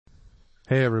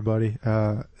Hey everybody,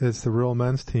 it's the Real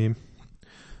Men's team.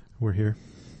 We're here.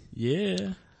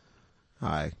 Yeah.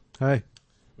 Hi. Hi.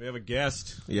 We have a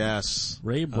guest. Yes.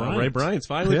 Ray Bryant. Ray Bryant's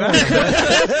finally Yeah.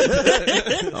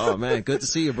 back. Oh man, good to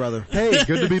see you, brother. Hey,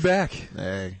 good to be back.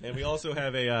 Hey. And we also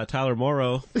have a Tyler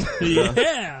Morrow.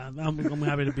 Yeah. I'm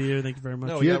happy to be here. Thank you very much.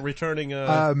 No, we Yeah. got returning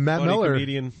Matt funny Miller.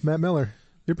 comedian. Matt Miller.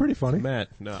 You're pretty funny. Matt.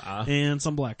 No, And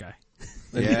some black guy.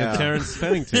 Yeah. Terrence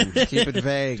Pennington. Keep it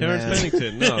vague, Terrence man.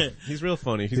 Pennington. No, he's real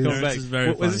funny. He's coming back. Terrence is very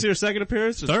Was funny. this your second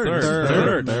appearance? Just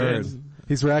Third. Third.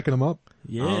 He's racking them up.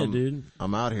 Yeah, dude.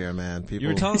 I'm out here, man. People. You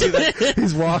were telling me that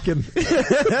He's walking.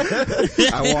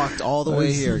 I walked all the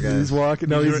way here, guys. He's walking.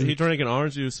 No, he drank an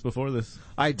orange juice before this.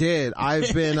 I did.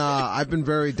 I've been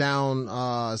very down,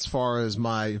 as far as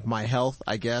my health,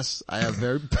 I guess. I have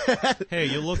very bad. Hey,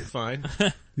 you look fine.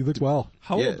 you look well.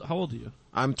 How Yeah. old are you?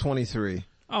 I'm 23.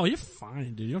 Oh, you're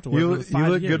fine, dude. You don't have to worry You about 5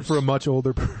 look years. good for a much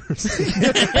older person.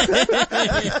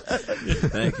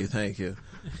 Thank you.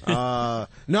 No,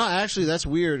 actually that's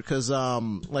weird cause,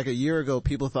 like a year ago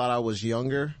people thought I was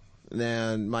younger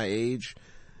than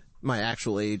my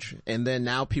actual age. And then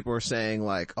now people are saying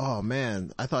like, oh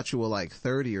man, I thought you were like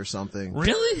 30 or something.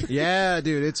 Really? Yeah,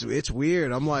 dude, it's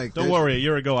weird. I'm like, Don't worry, a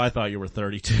year ago I thought you were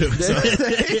 32. So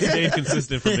it stayed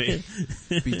consistent for me.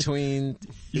 between,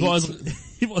 You've always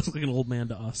looked like an old man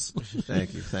to us.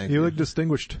 thank you. You look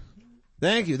distinguished.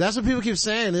 Thank you. That's what people keep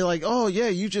saying. They're like, oh yeah,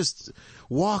 you just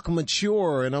walk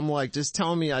mature. And I'm like, just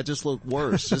tell me I just look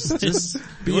worse. Just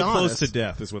be You look honest. close to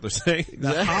death is what they're saying.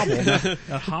 That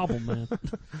hobble, man.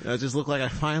 I just look like I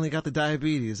finally got the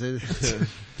diabetes.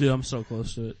 Dude, I'm so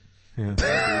close to it. Yeah.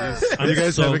 Are you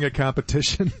guys so- having a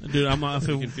competition? Dude, I You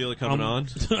can feel it coming on.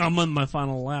 I'm on my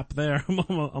final lap there. I'm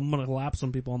gonna lap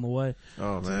some people on the way.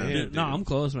 Oh man. Yeah. Dude, no, I'm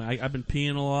close, man. I've been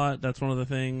peeing a lot. That's one of the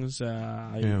things.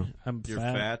 Yeah. I'm You're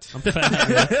fat. fat. I'm fat.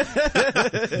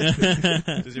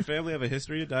 Does your family have a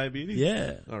history of diabetes?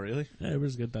 Yeah. Oh really? Yeah,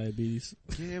 everybody's got diabetes.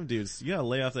 Damn dudes, you gotta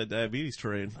lay off that diabetes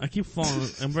train. I keep falling.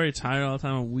 I'm very tired all the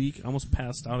time. I'm weak. I almost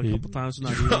passed out a couple times from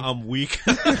not eating. I'm weak.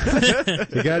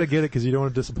 You gotta get it because you don't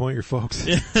want to disappoint your folks.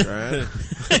 Right?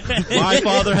 My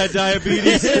father had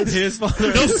diabetes, his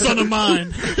father No son of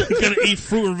mine gonna eat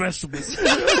fruit and vegetables.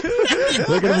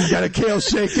 Look at him, he's got a kale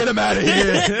shake. Get him out of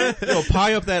here. Yo,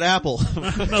 pie up that apple.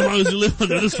 Not as long as you live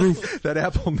under this roof. That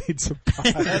apple needs some pie.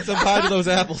 Add some pie to those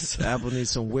apples. Apple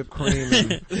needs some whipped cream.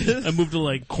 And I moved to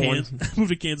like Kansas. I moved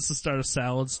to Kansas to start a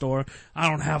salad store. I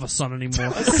don't have a son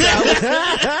anymore.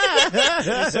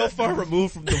 You're so far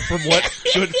removed from what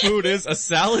good food is. A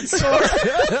salad store?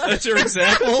 That's your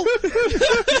example? What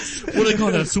do they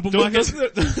call that? A supermarket?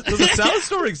 Does a salad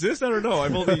store exist? I don't know.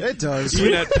 I've only it does.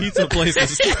 eaten at pizza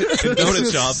places and donut It's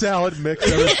a shops. salad mix.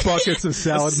 There's buckets of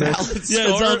salad mix. Yeah,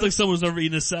 it sounds like someone's never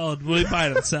eaten a salad. Will they buy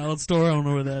it at a salad store? I don't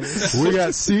know where that is. We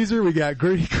got Caesar, we got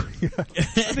Greek, we got I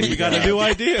think we got a new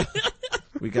idea.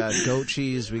 We got goat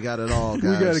cheese. We got it all, we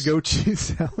guys. got a goat cheese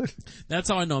salad. That's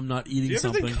how I know I'm not eating Do you ever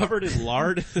something. think covered in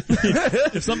lard?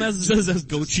 If something says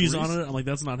goat cheese on it, I'm like,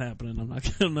 that's not happening. I'm not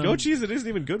gonna. Goat cheese, it isn't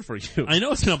even good for you. I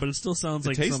know it's not, but it still sounds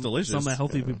like tastes delicious. something that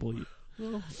healthy people eat.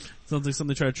 Sounds like something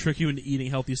they try to trick you into eating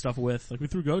healthy stuff with. Like, we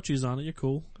threw goat cheese on it, you're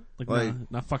cool. Like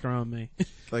not fucking around with me.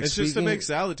 Like It's just to make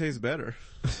salad taste better.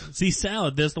 See,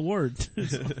 salad, there's the word.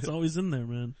 It's always in there,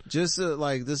 man. just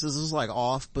like this is like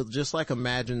off, but just like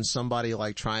imagine somebody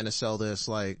like trying to sell this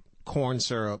like corn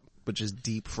syrup, but just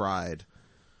deep fried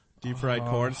Deep-fried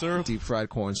corn syrup?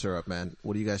 corn syrup, man.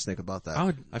 What do you guys think about that?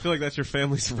 I feel like that's your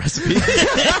family's recipe.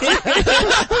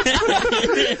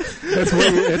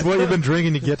 That's what you've been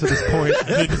drinking to get to this point. I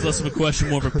think it's less of a question,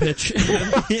 more of a pitch.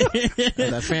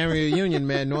 That family reunion,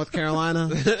 man, North Carolina,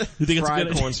 You think it's a fried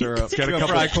good corn idea? syrup. Got a couple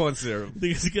fried corn syrup. I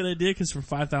think it's a good idea because for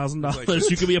 $5,000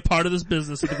 you can be a part of this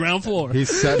business at the ground floor. He's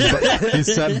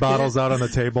setting bottles out on the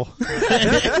table.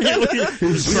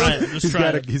 Just try it. Just try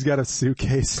it. He's got a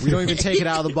suitcase. We don't even take it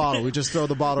out of the bottle. We just throw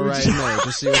the bottle right in there.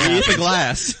 Just see what We eat the happens.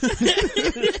 glass.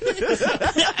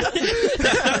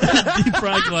 Deep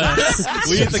fried glass.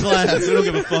 We eat the glass. We don't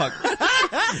give a fuck.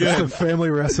 It's a family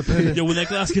recipe. Yo, when that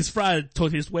glass gets fried, it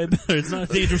totally tastes way better. It's not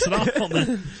dangerous at all,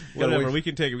 man. Whatever, we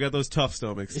can take it. We got those tough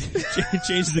stomachs.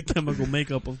 Change the chemical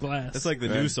makeup of glass. That's like the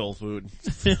new soul food.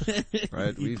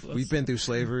 Right? We've been through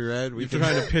slavery, right? You're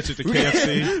trying to pitch it to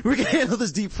KFC. We can handle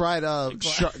this deep fried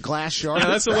glass shark. Yeah,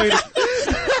 that's the way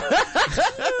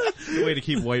the way to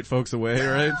keep white folks away,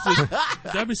 right?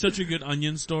 That'd be such a good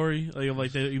onion story.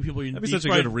 Like the people eating That'd be deep such a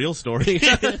fried, good real story.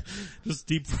 just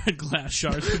deep fried glass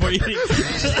sharks before eating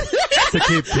to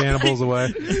keep cannibals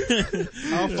away.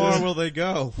 How far will they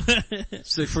go?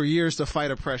 So for years to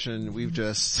fight oppression, we've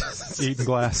just Eating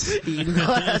glass. eaten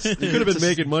glass. You could have been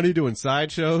making money doing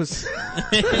sideshows.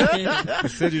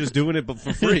 Instead, you're just doing it but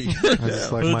for free. I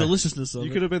just like For the my, deliciousness of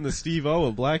You it. could have been the Steve-O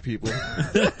of black people.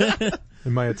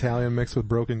 in my Italian mixed with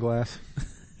broken glass.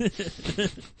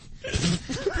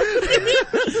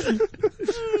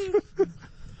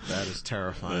 That is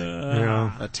terrifying.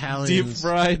 Yeah. Deep Italians.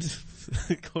 fried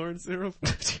corn syrup.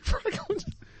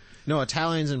 No,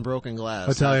 Italians in broken glass.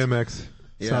 Italian mix.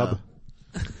 Yeah. Sub.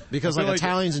 Because I feel like like-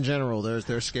 Italians in general, they're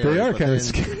scary. They are but kinda then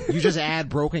scary. You just add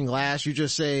broken glass. You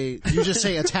just say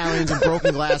Italians and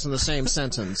broken glass in the same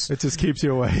sentence. It just keeps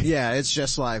you away. Yeah, it's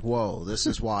just like, whoa, this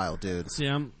is wild, dude. See,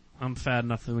 I'm fat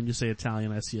enough that when you say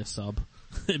Italian, I see a sub.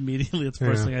 Immediately, it's the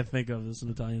first Yeah. thing I think of is an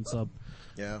Italian sub.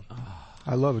 Yeah.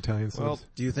 I love Italian Well, subs.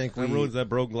 Do you think that we? ruins that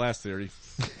broken glass theory.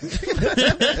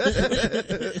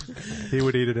 He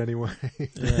would eat it anyway.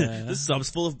 Yeah. This sub's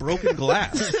full of broken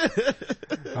glass.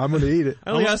 I'm gonna eat it.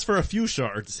 I only asked for a few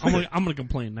shards. I'm gonna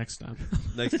complain next time.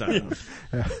 Next time.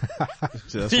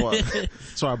 See, that's why.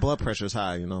 So our blood pressure's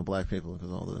high, you know, black people,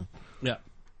 because Yeah.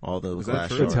 all the that glass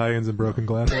true? shards. Italians and broken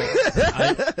glass.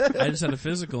 I just had a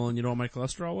physical, and you know what my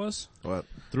cholesterol was? What?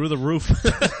 Through the roof.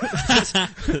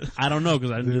 I don't know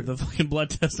because I didn't do the fucking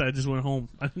blood test. I just went home,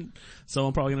 so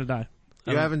I'm probably gonna die.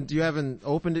 You haven't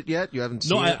opened it yet? You haven't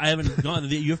No, seen it? I haven't gone.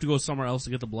 You have to go somewhere else to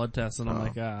get the blood test, and I'm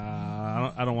like,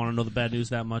 I don't want to know the bad news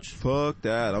that much. Fuck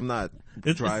that. I'm not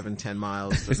It's- driving 10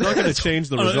 miles. It's not going to change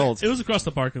the Oh, results. It was across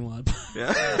the parking lot.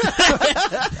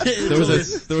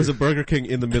 There was a Burger King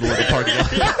in the middle of the parking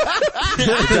lot.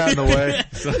 It's out in the way.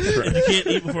 You can't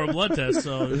eat before a blood test,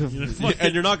 so you know, fuck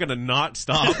And you're not going to not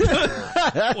stop.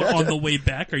 it. On the way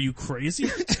back, are you crazy?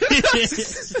 What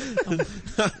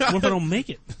if I don't make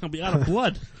it? I'll be out of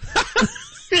blood.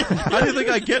 How do you think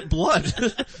I get blood?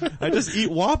 I just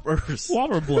eat Whoppers.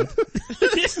 Whopper blood.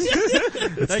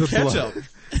 That the ketchup.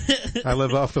 I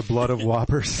live off the blood of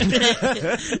Whoppers.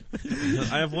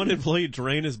 I have one employee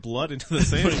drain his blood into the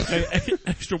sandwich.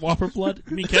 Extra Whopper blood?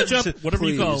 You mean ketchup? Whatever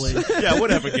you call it. Yeah,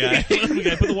 whatever, guy. Whatever,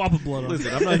 guy. Put the Whopper blood on.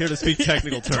 Listen, I'm not here to speak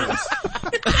technical terms.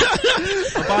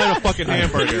 I'm buying a fucking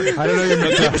hamburger. I don't know your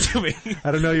Give it to me.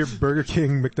 I don't know your Burger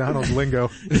King McDonald's lingo.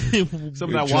 Some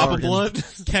of that Your Whopper jargon. blood?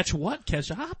 Catch what?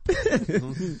 Ketchup? I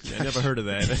never heard of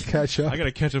that. Catch up. I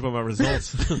gotta catch up on my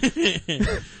results.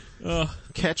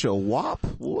 Catch a whop?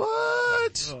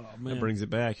 What? Oh man. That brings it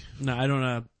back. No, I don't.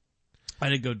 I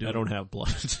didn't go do it. I don't have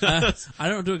blood. I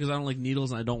don't do it because I don't like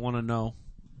needles and I don't want to know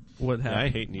what happened. I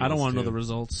hate I don't needles, want to know too. the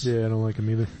results. Yeah, I don't like them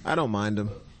either. I don't mind them.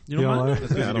 You don't You don't mind?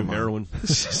 like- it? I don't do mind. heroin.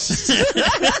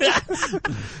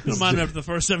 You don't mind after the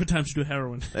first 7 times you do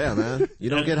heroin. Yeah, man. You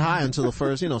don't get high until the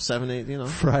first, 7, 8,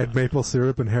 Fried maple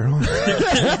syrup and heroin.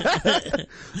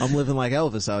 I'm living like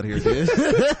Elvis out here, dude.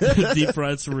 Deep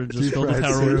fried syringes Deep filled with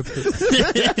fried heroin.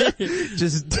 syrup.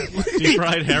 Just, Deep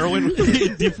fried heroin.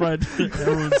 Deep fried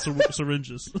heroin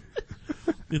syringes.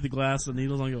 Get the glass, the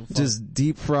needles, I don't give a fuck. just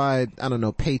deep fried, I don't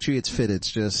know, Patriots fitteds,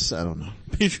 just, I don't know.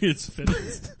 Patriots fit.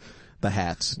 The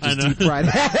hats. I Just know. deep fried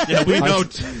hats. Yeah, we know.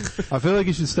 I feel like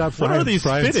you should stop What are frying, these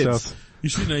frying fitteds? stuff. You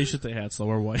should say hats though,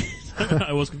 or white.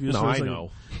 I was confused No, for a I second.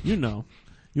 know. You know.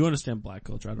 You understand black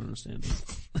culture, I don't understand.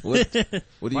 What do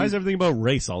Why you, is everything about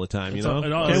race all the time, you know?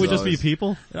 It always Can't we just be is.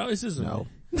 people? It always is. no.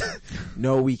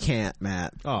 No, we can't,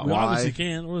 Matt. Oh, Well, Why? obviously you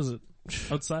can. What is it?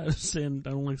 Outside of saying I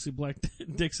don't like to see black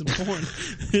dicks in porn.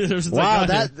 There's a Wow,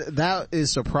 thing out that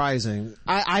is surprising.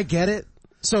 I get it.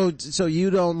 So you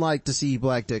don't like to see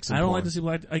black dicks in I don't porn. like to see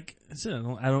black. I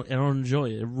don't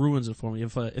enjoy it. It ruins it for me.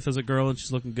 If there's a girl and she's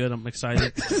looking good, I'm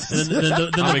excited. And then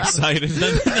I'm excited.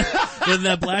 Then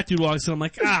that black dude walks in. I'm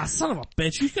like, son of a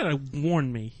bitch! You gotta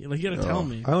warn me. Like you gotta tell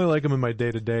me. I only like them in my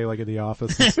day to day, like at the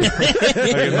office. And stuff. Like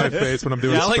in my face when I'm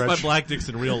doing Yeah, a I like my spreadsheet. black dicks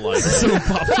in real life.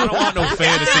 I don't want no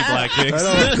fantasy black dicks.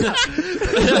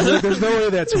 Like, there's no way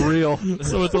that's real.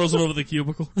 So it throws him over the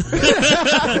cubicle. I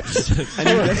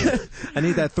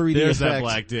need that 3D There's effect. that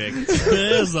black dick.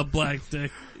 There's a black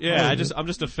dick. Yeah, I'm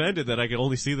just offended that I can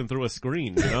only see them through a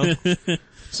screen, you know?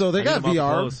 So they I got need them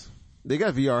up VR. close. They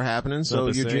got VR happening, so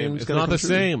Not the your same. dreams It's gonna not come the true.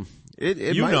 same.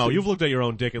 It You might know, be. you've looked at your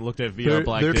own dick and looked at VR They're-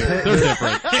 black they're dick. pi- They're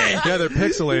different. Yeah, they're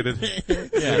pixelated.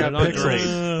 Yeah, they're not pixels.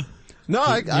 great. No,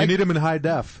 I You need them in high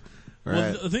def. Well,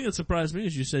 right. the thing that surprised me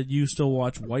is you said you still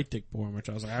watch white dick porn, which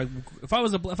I was like, if I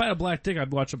had a black dick,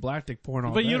 I'd watch a black dick porn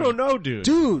all But day. you don't know, dude.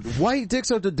 Dude, white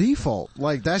dicks are the default.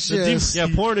 Like that's just Yeah,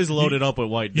 porn is loaded up with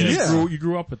white You, dicks. just Yeah. you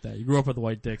grew up with that. You grew up with the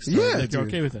white dicks. So Yeah, like, you're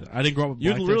dude. okay with it. I didn't grow up with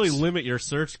You'd black really dicks. limit your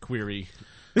search query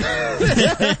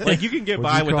Like you can get What'd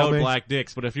by you call without me? black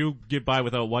dicks, but if you get by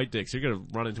without white dicks, you're gonna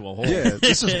run into a hole. Yeah,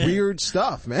 this is weird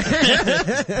stuff, man. Cause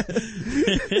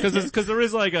there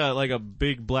is like a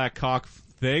big black cock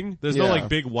thing. There's no Yeah. like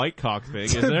big white cock thing,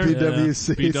 is there?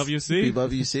 BWC. BWC?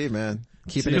 BWC, man.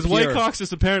 Keeping it Because white pure. cock's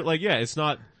just apparent, like, yeah, it's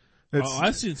not, It's, Oh,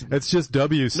 I've seen some. it's just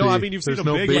WC. no, I mean, you've seen There's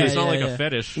them no big, B. but it's not Yeah, like yeah. a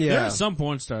fetish. Yeah. There are some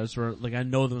porn stars where, like, I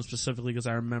know them specifically because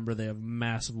I remember they have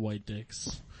massive white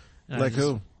dicks. And I Like just-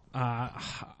 who?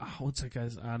 What's that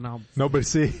guy's? No, Nobody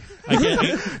see. I can't.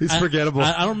 He's forgettable.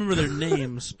 I don't remember their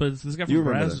names, but it's this guy You from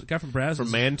remember Braz. that. Guy from Braz. From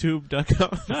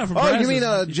mantube.com. No, from Oh, Braz you mean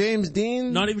is- James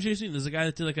Dean? Not even Jason. There's a guy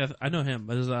that did I know him,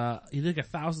 but he did like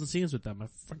 1,000 scenes with them. I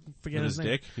fucking forget With his his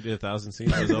name. dick. He did 1,000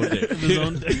 scenes with his own dick. With his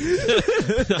own dick.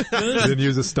 Didn't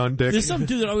use a stunt dick. There's some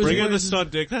dude that always Bring in the wears-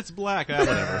 stunt dick. That's black.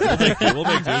 Whatever. We'll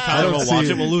make do. Tyler don't will watch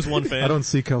see- it. We'll lose one fan. I don't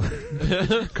see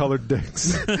colored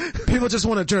dicks. People just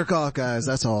want to jerk off, guys.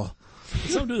 That's all.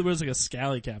 Some dude that wears like a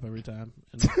scally cap every time,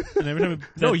 and every time.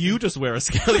 No, you just wear a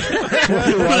scally cap.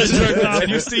 jerk off. And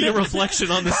you see your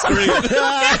reflection on the screen.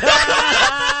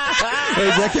 Hey,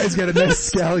 that guy's got a nice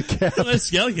scally cap. Nice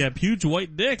scally cap, huge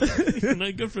white dick.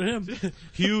 Not good for him.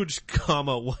 Huge,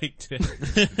 white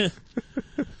dick.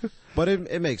 But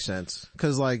it makes sense.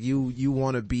 Cause like you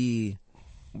want to be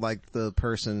like the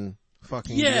person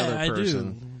fucking the Yeah, other I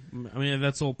person. do. I mean,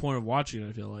 that's the whole point of watching it,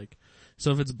 I feel like.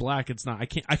 So if it's black, it's not.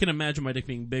 I can imagine my dick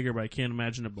being bigger, but I can't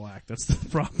imagine it black. That's the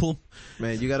problem.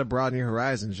 Man, you gotta broaden your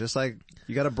horizons. Just like,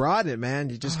 you gotta broaden it, man.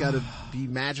 You just gotta be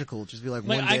magical. Just be like,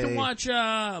 Like one day. I can watch,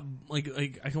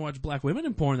 like I can watch black women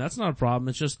in porn. That's not a problem.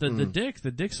 It's just the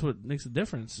dick's what makes the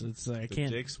difference. It's I The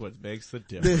can't. dick's what makes the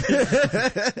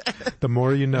difference. The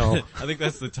more you know. I think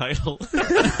that's the title.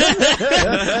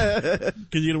 Can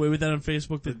you get away with that on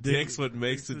Facebook? The Dick's what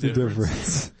makes the The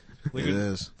difference. difference. Like It a-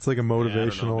 is. It's like a yeah, I don't know,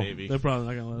 motivational. maybe. They're probably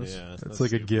not gonna let us. Yeah, It's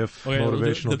like a GIF. Okay,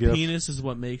 Motivational the GIF. penis is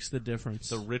what makes the difference.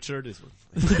 So Richard is what,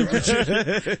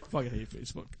 Fucking hate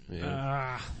Facebook.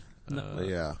 Yeah. No,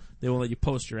 Yeah. they won't let you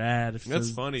post your ad. If That's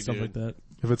there's funny, stuff dude. like that.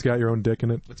 If it's got your own dick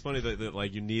in it. it's funny that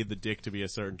like you need the dick to be a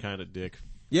certain kind of dick.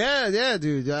 Yeah,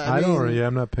 dude. I mean, don't. Yeah,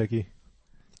 I'm not picky.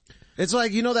 It's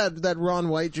like, you know that Ron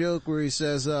White joke where he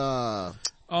says,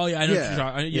 Oh yeah, I know. Yeah. What you're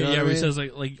talking. You know Yeah, what I where he mean? says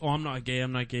like, oh, I'm not gay,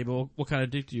 but what kind of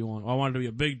dick do you want? Oh, I want it to be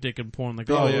a big dick in porn. Like,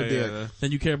 Big oh, old yeah. dick.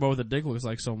 Then you care about what the dick looks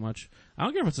like so much. I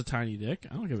don't care if it's a tiny dick.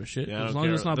 I don't give a shit. Yeah, I as don't long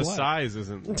care. as it's not the black. size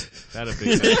isn't that a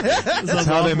big thing. That's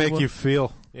how they make you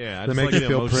feel. Yeah, I They just make like you the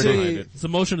feel emotion pretty. behind it. It's the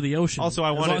motion of the ocean. Also,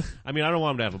 I As want long- it. I mean, I don't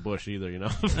want him to have a bush either, you know.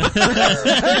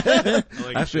 I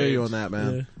I feel you on that,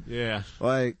 man. Yeah.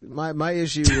 Like, my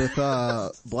issue with,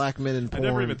 black men in I porn.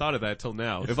 never even thought of that till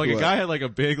now. If like a What? guy had like a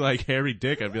big like hairy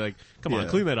dick, I'd be like, come on, Yeah.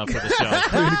 clean that up for the show.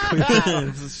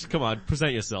 Come on,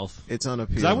 present yourself. It's Cause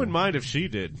unappealing. I wouldn't mind if she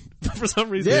did. For some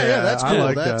reason. Yeah, that's I cool.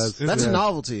 like that's that. that's a Yeah.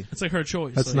 novelty. It's like her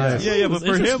choice. That's Like, nice. Yeah, but It's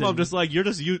for him, interesting. I'm just like, you're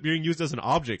just being used as an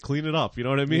object. Clean it up. You know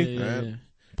what I Yeah, mean? yeah, Right. yeah.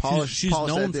 Polish, She's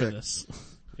polish known that for dick. this.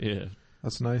 Yeah.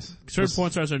 That's nice. Certain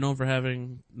porn stars are known for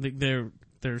having their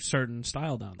certain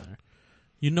style down there.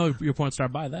 You know your porn star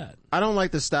by that. I don't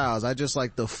like the styles. I just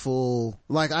like the full,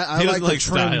 like I He like doesn't the like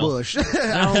trim style. bush.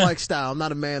 I don't like style. I'm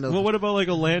not a man of, Well, what about like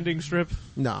a landing strip?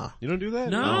 nah. You don't do that?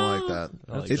 No. I don't like that.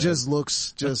 I like It that. just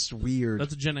looks just weird.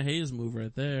 That's a Jenna Hayes move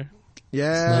right there.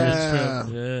 Yeah.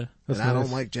 Yeah. That's And I nice.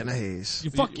 don't like Jenna Hayes.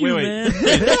 You fuck Wait, you, wait.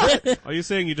 man. Are you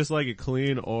saying you just like it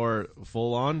clean or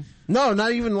full on? No,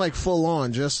 not even like full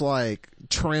on, just like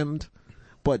trimmed,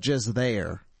 but just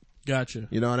there. Gotcha.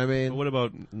 You know what I But mean? what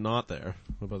about not there?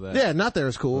 What about that? Yeah, not there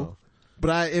is cool.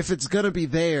 But if it's gonna be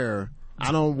there,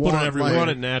 I don't want You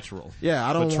want it natural. Yeah,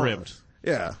 I don't but want trimmed.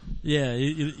 Yeah. Yeah.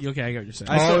 Okay, I got what you're saying.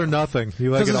 All or nothing. You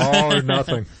like it all or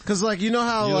nothing. Cause like, you know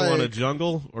how You don't want a like,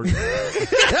 jungle or Or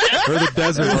the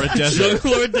desert. or a desert.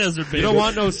 Jungle or desert, baby. You don't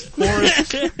want no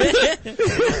forest.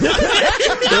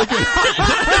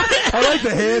 I like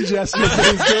the hand gesture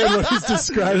that he's doing when he's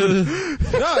describing.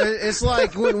 no, it's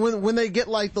like when they get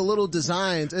like the little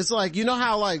designs, it's like, you know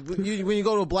how like, when you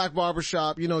go to a black barber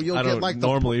shop, you know, you'll I get don't like the,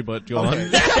 normally, but go on.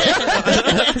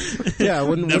 yeah,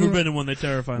 Never been in one. They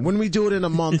terrify me. when we do it in a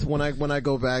month, when I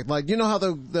go back, like, you know how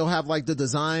they'll have like the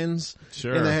designs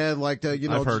Sure. in the head, like the, you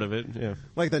know, I've heard of it. Yeah.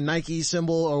 like the Nike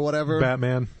symbol or whatever.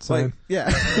 Batman sign. Like, yeah.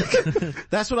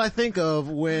 That's what I think of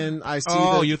when I see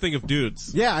Oh, the, you think of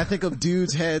dudes. yeah, I think of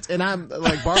dudes' heads, and I'm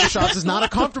like, barbershops is not a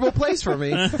comfortable place for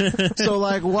me. So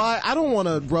like, why? I don't want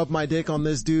to rub my dick on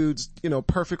this dude's, you know,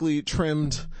 perfectly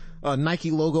trimmed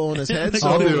Nike logo on his head. So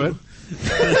I'll do it.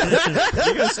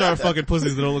 You gotta start fucking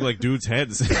pussies that don't look like dudes'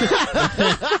 heads.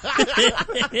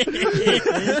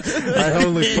 I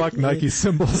only fuck Nike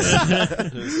symbols.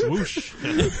 Swoosh.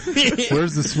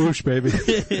 Where's the swoosh, baby?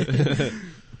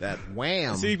 That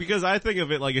wham. See, because I think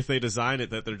of it like if they design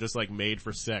it that they're just like made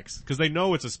for sex. Cause they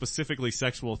know it's a specifically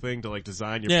sexual thing to like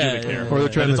design your Yeah, pubic yeah, hair. yeah. Or they're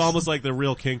trying And it's to- almost like they're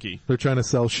real kinky. They're trying to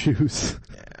sell shoes.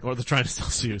 Or they're trying to sell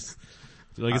shoes.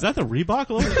 You're like, is that the Reebok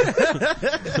logo?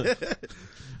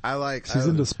 I like, She's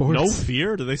into sports. No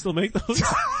Fear? Do they still make those? The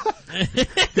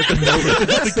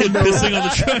kid pissing on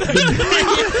the truck.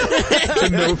 The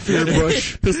No Fear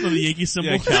Bush. Pissing on the Yankee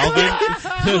symbol. Yeah,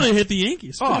 Calvin. They hit the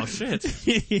Yankees. Oh shit.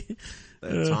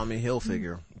 that Tommy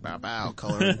Hilfiger. Bow bow,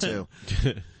 coloring too.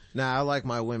 Nah, I like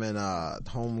my women,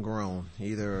 homegrown.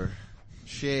 Either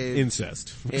shaved.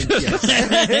 Incest. Yes.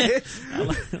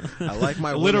 I like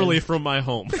my Literally women. from my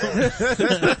home.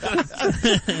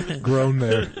 Grown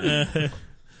there.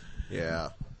 Yeah.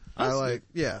 I like,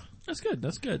 yeah. That's good.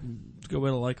 That's good. It's a good way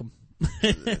to like them.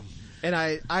 And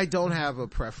I don't have a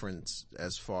preference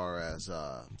as far as,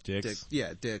 Dicks?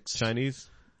 dicks. Chinese?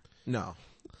 No.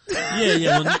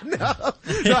 Yeah. Well,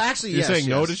 No, actually, You're yes. saying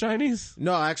no yes. to Chinese?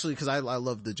 No, actually, cause I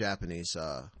love the Japanese,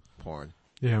 porn.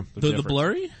 Yeah. the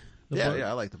blurry? Yeah,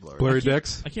 I like the blurry. Blurry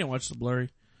dicks. I can't watch the blurry.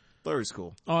 Blurry's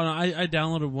cool. Oh no, I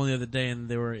downloaded one the other day and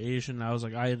they were Asian. I was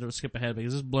like, I had to skip ahead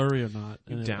because is this blurry or not?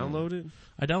 You And download it?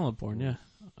 I download porn. Yeah,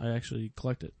 I actually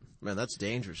collect it. Man, that's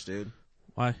dangerous, dude.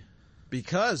 Why?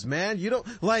 Because, man, you don't,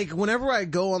 like, whenever I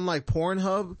go on, like,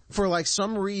 Pornhub, for, like,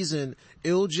 some reason,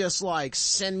 it'll just, like,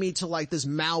 send me to, like, this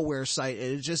malware site, and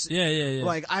it just, Yeah.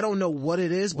 like, I don't know what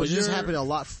it is, but Well, it just you're- happening a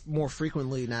lot more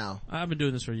frequently now. I've been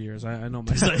doing this for years. I know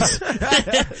my sites.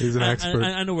 He's an expert.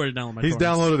 I know where to download my He's porn.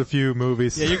 downloaded a few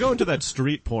movies. Yeah, you're going to that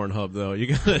street porn hub though. You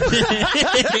gotta,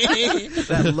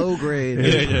 That low grade.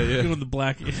 yeah. Doing the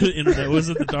black internet. Was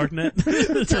it the dark net?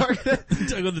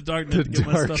 Darknet. I go to the dark net The to get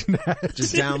my stuff. dark net.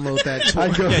 Just download that.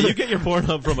 I go, Yeah, you get your porn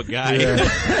hub from a guy. yeah.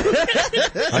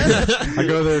 I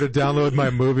go there to download my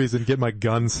movies and get my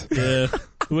guns. Yeah.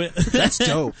 Wait. That's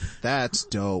dope. That's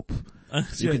dope. You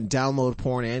Yeah. can download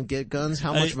porn and get guns?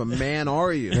 How much of a man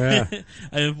are you? Yeah.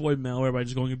 I avoid malware by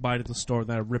just going and buy it at the store and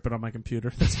then I rip it on my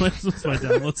computer. That's my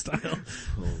download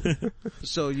style.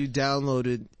 So you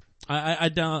downloaded I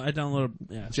download,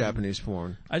 yeah. Japanese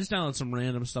porn. I just download some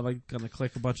random stuff. I gonna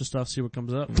click a bunch of stuff, see what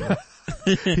comes up.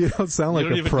 You don't sound You like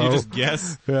don't a even, pro. you just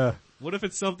guess. Yeah. What if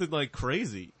it's something like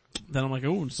crazy? Then I'm like,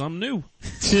 oh, something new.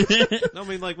 No, I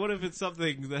mean like, what if it's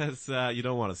something that's, you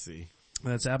don't want to see?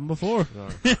 That's happened before.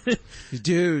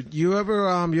 Dude, you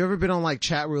ever been on like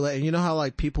chat roulette and you know how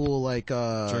like people will like,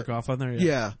 Jerk off on there.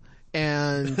 yeah.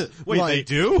 And Wait, like, they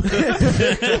do?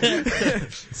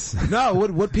 no,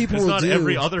 what people It's will not do,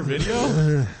 every other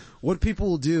video? what people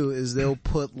will do is they'll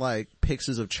put like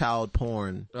pictures of child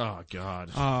porn. Oh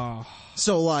god. Oh,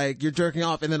 So like you're jerking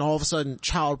off and then all of a sudden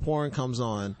child porn comes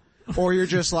on. Or you're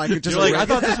just like, You're like, I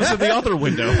thought this was in the other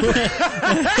window.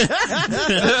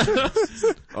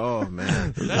 oh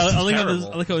man. I like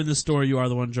terrible. I like how in this story you are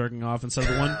the one jerking off instead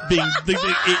of the one being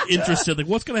interested. Like,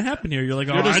 what's gonna happen here? You're like,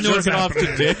 oh, You're I just know what's jerking off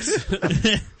happening. to dicks?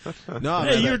 No,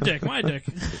 Hey, man, your dick, my dick.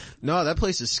 no, that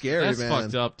place is scary, That's man.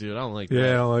 fucked up, dude. I don't like Yeah, I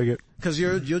that. don't like it. Cause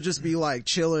you'll just be like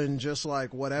chilling, just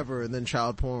like whatever, and then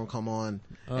child porn will come on,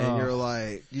 and you're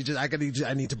like,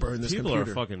 I need to burn this People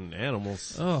computer. are fucking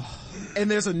animals. Oh, And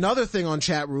there's another thing on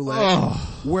chat roulette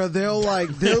where they'll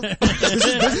this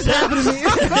is happening to me.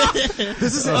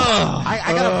 This is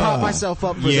I gotta pop myself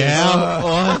up for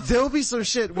this. There'll be some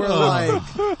shit where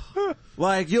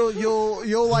like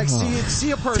you'll like see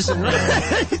a person.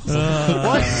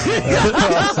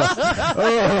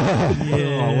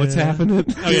 Oh, what's happening?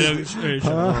 oh yeah.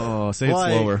 Oh, say it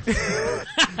Like- slower.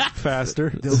 Faster.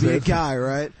 There'll be a guy,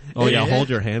 right? Oh yeah, And- hold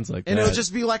your hands like that. And it'll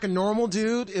just be like a normal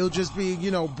dude. It'll just be,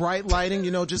 bright lighting,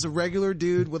 just a regular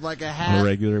dude with like a a hat,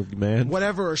 regular man.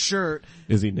 whatever, a shirt.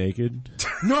 Is he naked?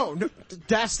 No,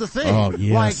 that's the thing. Oh,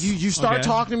 yes. Like you start Okay.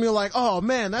 talking to me like, oh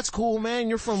man, that's cool, man.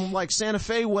 You're from like Santa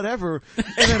Fe, whatever. And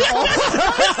then all,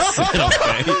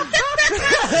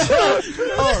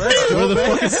 oh, that's Where the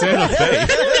fuck is Santa Fe?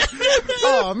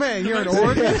 oh man, you're in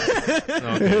Oregon.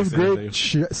 They have great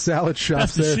salad shops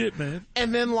That's the there. shit, man.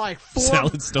 And then like four,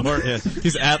 Salad store. Yeah.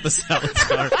 He's at the salad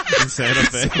store in Santa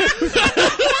Fe.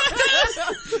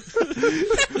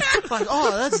 like,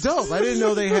 oh, that's dope. I didn't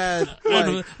know they had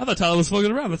like, I thought Tyler was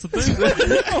fucking around. That's the thing.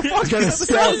 He's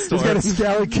got a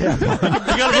scally cap on.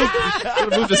 You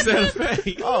gotta move to Santa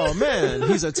Fe. oh man,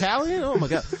 he's Italian? Oh my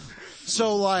god.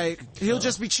 So like, he'll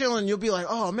just be chilling, you'll be like,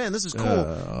 oh man, this is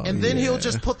cool. And then he'll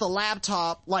just put the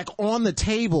laptop like on the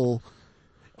table,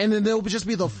 and then there'll just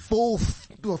be the full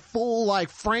like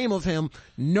frame of him,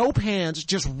 no pants,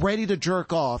 just ready to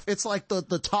jerk off. It's like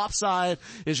the top side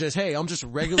is just, hey, I'm just a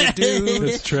regular dude.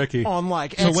 It's tricky. On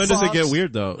like So when does it Xbox. get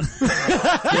weird though? So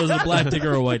is it a black dick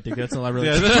or a white dick? That's all I really.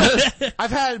 Yeah.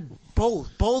 I've had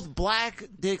both black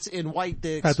dicks and white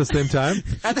dicks. At the same time?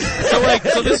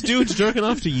 So this dude's jerking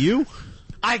off to you?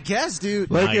 I guess, dude.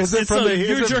 Like, is it from So the,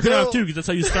 you're is it jerking Bill? off too, because that's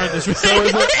how you start this.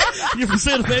 You're from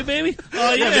Santa Fe, baby?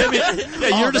 Oh yeah, baby.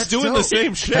 Yeah, you're just that's doing the dope.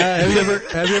 same shit. Have you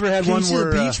ever had Can one you see the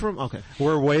where, beach from? Okay.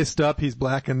 where waist up, he's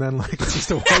black and then like it's just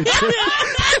a white dick?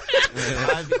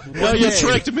 Well, you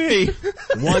tricked me.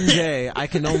 One day, I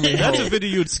can only That's a hope. video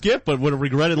you'd skip, but would have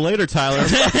regretted later, Tyler.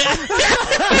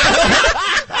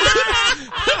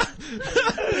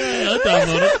 I'll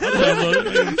download it.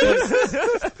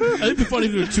 I think it'd be funny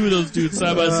if there were two of those dudes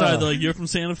side by side. They're like, you're from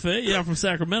Santa Fe? Yeah, I'm from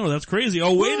Sacramento. That's crazy.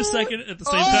 Oh, wait a second. At the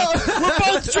same time, we're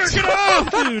both jerking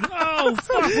off, dude. Oh,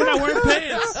 fuck. We're not wearing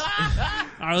pants. All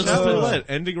right, let's What?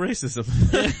 Ending racism.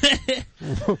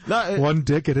 One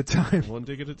dick at a time. One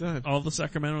dick at a time. all the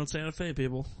Sacramento and Santa Fe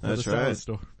people. That's The salad right.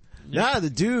 store. Nah, the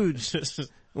dude,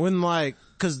 when like,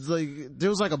 cause like, there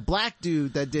was like a black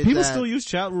dude that did People that. still use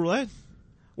chat roulette?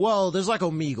 Well, there's like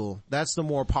Omegle. That's the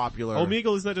more popular.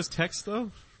 Omegle, is that just text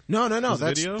though? No. Is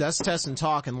video? That's test and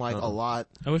talk and like a lot.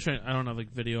 I wish I don't have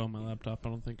like video on my laptop. I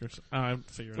don't think I'd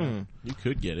figure it out. You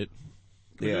could get it.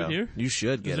 Can we do it here? You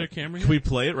should Is get there a it. camera Can here? we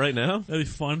play it right now? That'd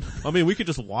be fun. I mean, we could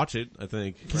just watch it, I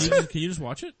think. Can you just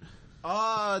watch it?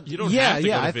 You don't yeah, have to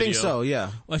go to I think video. so,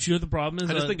 yeah. Well, actually, you know what the problem is?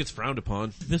 I just think it's frowned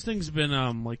upon. This thing's been,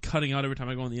 like cutting out every time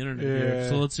I go on the internet here. Yeah.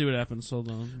 So let's see what happens. Hold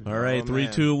on. Alright, Oh, 3,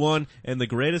 man. 2, 1, and the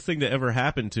greatest thing to ever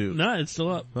happen to. No, it's still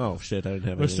up. Oh shit, I didn't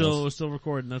have We're anything still else.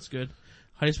 recording. That's good.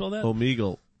 How do you spell that?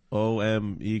 Omegle.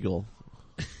 O-M Eagle.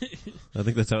 I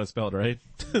think that's how it's spelled, right?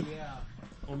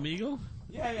 Omegle?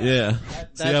 Yeah.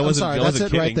 See, I I'm wasn't, sorry, I that's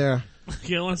wasn't it right kidding. there.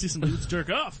 Okay, I want to see some dudes jerk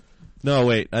off. No,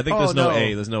 wait. I think there's no no.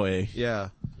 A. There's no A. Yeah.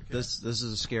 This is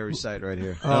a scary sight right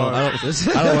here. I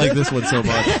don't like this one so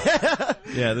much.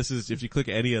 Yeah, this is, if you click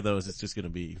any of those, it's just gonna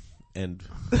be end,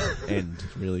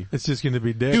 really. It's just gonna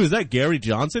be dick. Dude, is that Gary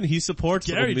Johnson? He supports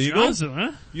Gary Omegle? Johnson,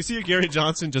 huh? You see a Gary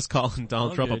Johnson just calling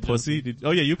Donald Oh, Trump a Gary pussy?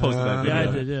 Oh yeah, you posted that video. Yeah,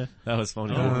 I did, yeah. That was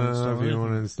funny. if you don't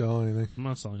want to install anything. I'm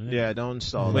not selling it. Yeah, don't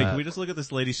install Wait, that. can we just look at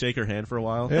this lady shake her hand for a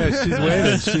while? Yeah, she's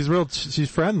waving. She's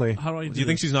friendly. How do I do Do you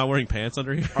think she's not wearing pants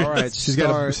under here? Alright, She's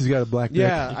got a black dick.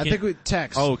 Yeah, I think we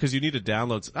text. Oh, because you need to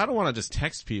download. I don't want to just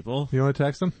text people. You want to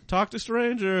text them? Talk to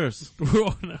strangers.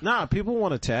 Nah, people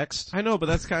want to text. I know, but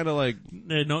that's kind of like,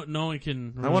 no one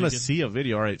can. I want to get- see a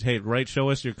video. All right, hey, show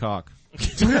us your cock.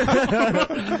 show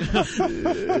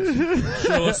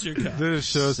us your cock. This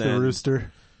shows the Send.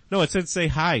 rooster. No, it said say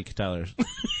hi, Tyler.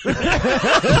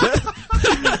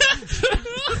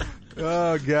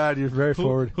 Oh God, you're very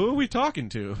forward. Who are we talking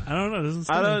to? I don't know. It doesn't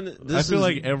say I that. don't. I feel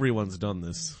like everyone's done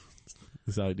this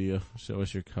idea. Show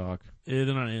us your cock. Yeah,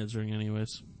 they're not answering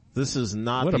anyways. this is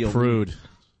not What the a prude.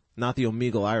 not the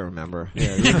Omegle I remember.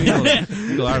 Yeah, the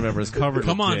Eagle I remember is covered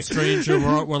Come with on, dick. stranger.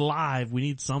 We're live. We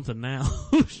need something now.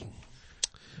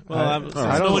 Well, since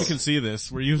I no don't- one can see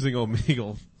this, we're using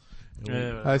Omegle.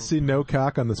 I see no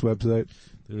cock on this website.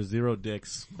 There's 0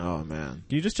 dicks. Oh man.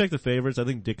 Can you just check the favorites? I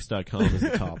think dicks.com is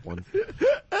the top one.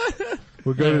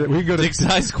 We can go to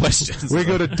Dick-sized questions. we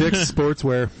go to Dick's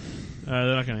Sportswear.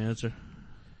 They're not gonna answer.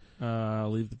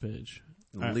 Leave the page.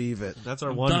 Alright. Leave it. That's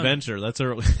our I'm one done. venture. That's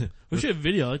our, We should have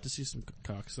video. I'd like to see some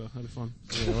cock, so that'd be fun.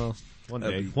 yeah, well, one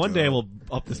That'd day. be One day dope. we'll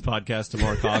up this podcast to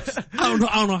more cocks. I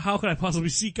don't know. How could I possibly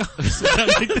see cocks?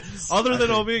 Like this? Other than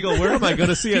Omegle, where am I going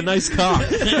to see a nice cock?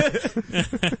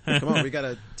 Come on, we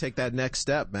gotta take that next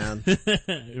step, man.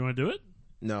 You wanna do it?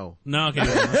 No. No, okay. I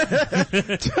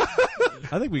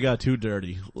think we got too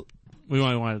dirty. we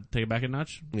want to take it back a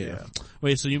notch? Yeah.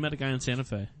 Wait, so you met a guy in Santa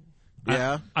Fe?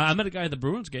 Yeah. I met a guy at the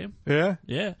Bruins game. Yeah?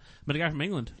 Yeah. Met a guy from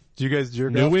England. Do you guys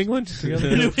jerk New off? England?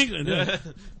 New England, yeah.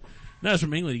 No, it's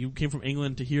from England. He came from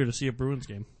England to here to see a Bruins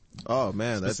game. Oh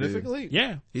man, that dude. Specifically?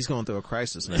 Yeah. He's going through a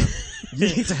crisis, man. You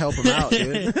need to help him out,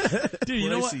 dude. Dude, you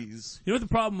know what? Crises. You know what the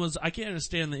problem was? I can't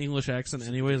understand the English accent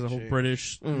anyways, the whole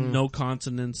British, no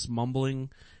consonants, mumbling.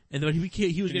 And then he was Can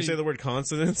you getting... say the word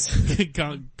consonants? I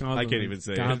can't even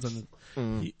say it. consonant.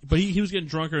 But he was getting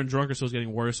drunker and drunker, so it was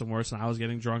getting worse and worse, and I was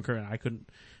getting drunker, and I couldn't...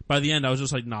 By the end, I was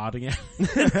just like nodding at him.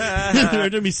 Every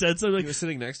time he said something, He like, was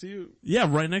sitting next to you? yeah,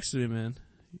 right next to me, man.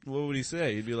 What would he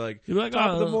say? He'd be like, He'd be like,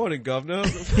 top of the "Oh." morning, governor.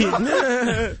 Did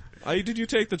you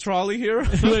take the trolley here?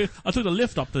 I took the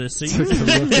lift up to this seat.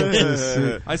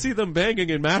 I see them banging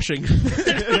and mashing.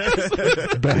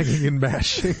 Banging and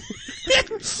mashing.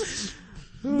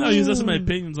 No, he was asking my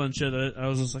opinions on shit. I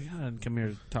was just like, I didn't come here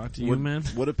to talk to you, man.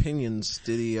 What opinions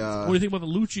did he, What do you think about the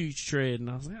Lucic trade? And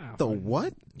I was like, the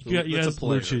what? you That's a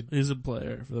player. He's a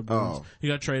player for the Bruins. Oh. He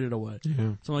got traded away. Yeah.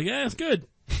 So I'm like, yeah, it's good.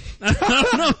 I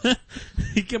don't know.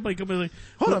 He kept like,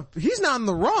 Hold up, he's not in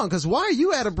the wrong, cause why are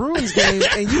you at a Bruins game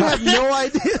and you have no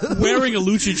idea? wearing a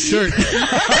Lucic shirt.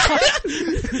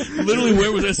 Literally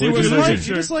wearing a Lucic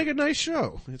shirt. just like a nice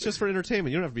show. It's just for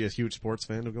entertainment. You don't have to be a huge sports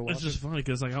fan to go watch It's just funny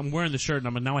because like I'm wearing the shirt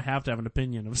and now I have to have an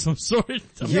opinion of some sort. Yeah,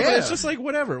 Yeah. but it's just like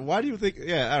whatever. Why do you think?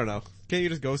 Yeah, I don't know. Can't you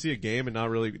just go see a game and not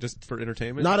really just for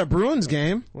entertainment? Not a Bruins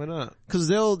game, Why not? cause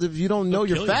if you don't know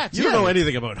your kill you. facts. You don't know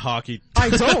anything about hockey. I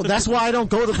don't. That's why I don't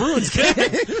go to Bruins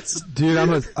games. Dude,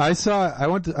 I'm a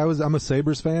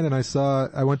Sabres fan and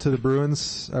I went to the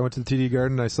Bruins, I went to the TD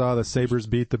Garden, I saw the Sabres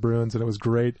beat the Bruins and it was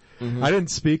great. Mm-hmm. I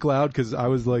didn't speak loud cause I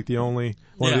was like one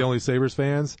of the only Sabres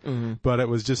fans, Mm-hmm. but it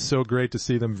was just so great to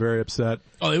see them very upset.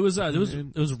 Oh, it was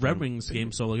Red Wings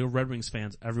game, so like there were Red Wings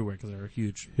fans everywhere because they're a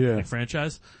huge like,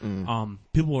 franchise.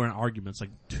 People were in arguments like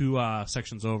two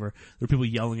sections over. There were people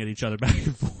yelling at each other back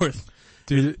and forth.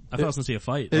 Dude, I thought I was gonna see a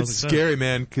fight. I was it's excited. scary,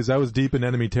 man, cause I was deep in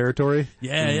enemy territory.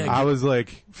 Yeah. I was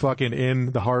like fucking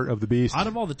in the heart of the beast. Out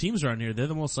of all the teams around here, they're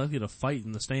the most likely to fight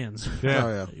in the stands. Yeah. Oh,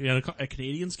 yeah. You know, a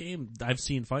Canadians game, I've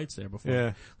seen fights there before.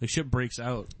 Yeah. Like shit breaks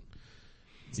out.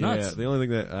 It's Yeah, nuts. the only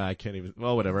thing that I can't even.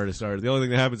 Well, whatever. I just started. The only thing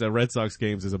that happens at Red Sox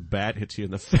games is a bat hits you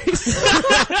in the face.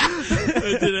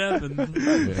 It did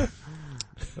happen.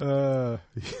 Yeah.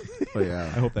 But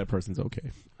yeah. I hope that person's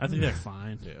okay. I think they're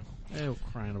fine. Yeah. They were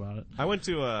crying about it. I went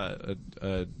to a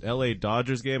LA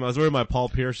Dodgers game. I was wearing my Paul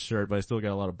Pierce shirt, but I still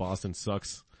got a lot of Boston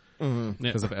sucks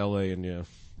because of LA. And yeah,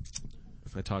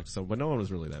 I talked to someone, but no one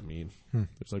was really that mean.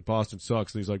 It's like Boston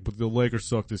sucks, and he's like, but the Lakers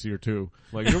suck this year too.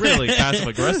 I'm like, you're really passive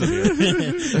aggressive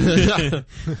here.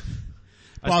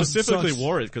 I Boston specifically sucks.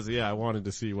 wore it because I wanted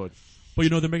to see what. But you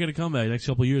know, they're making a comeback. Next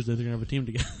couple of years, they're gonna have a team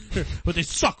together. But they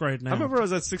suck right now. I remember I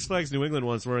was at Six Flags New England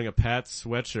once wearing a Pats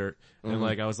sweatshirt, and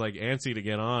like I was like antsy to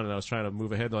get on, and I was trying to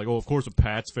move ahead. They're like, "Oh, of course a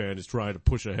Pats fan is trying to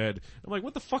push ahead." I'm like,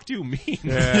 "What the fuck do you mean?"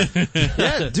 Yeah.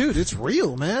 Yeah, dude, it's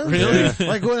real, man. Really? Yeah.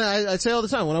 Like when I say all the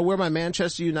time, when I wear my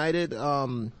Manchester United,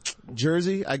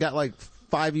 jersey, I got like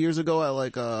 5 years ago at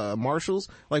like, Marshalls,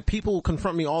 like people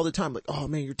confront me all the time, like, oh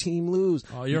man, your team lose.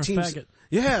 Oh, you're Your a team's-" faggot.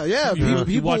 Yeah, yeah. You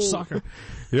People watch soccer.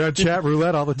 You're on chat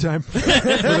roulette all the time with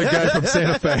a guy from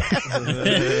Santa Fe.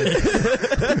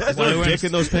 Is there a dick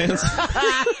in those pants?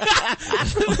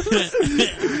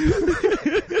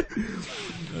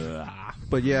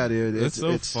 But yeah, dude, That's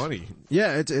so funny.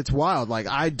 Yeah, it's wild. Like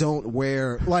I don't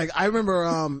wear, like I remember,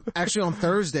 actually on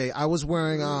Thursday I was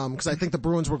wearing, cause I think the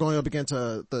Bruins were going up against,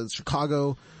 the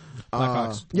Chicago,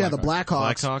 Blackhawks. yeah, the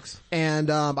Blackhawks. Blackhawks. And,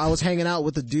 I was hanging out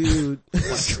with the dude.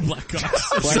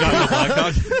 Blackhawks. Chicago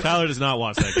Blackhawks. Tyler does not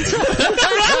watch that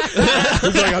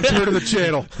game. He's like, I'm turning the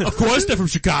channel. Of course they're from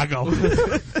Chicago.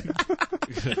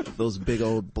 Those big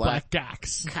old black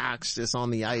Blackhawks. cocks just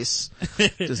on the ice,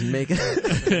 just making.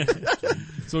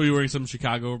 So were you wearing some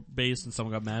Chicago base and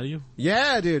someone got mad at you?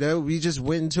 Yeah, dude, we just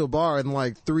went into a bar and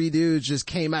like 3 dudes just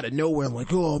came out of nowhere and like,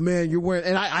 oh man, you're wearing,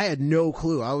 and I had no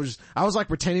clue. I was like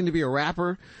pretending to be a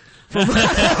rapper. I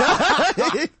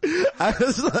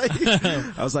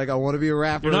was like, I want to be a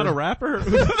rapper. You're not a rapper?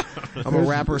 I'm a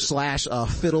rapper slash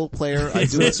fiddle player. I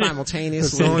do it It's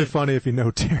simultaneously. only funny if you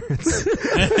know Terrence.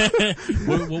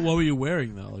 What were you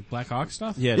wearing though? Like Blackhawks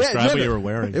stuff? Yeah, Yeah, describe yeah, what you were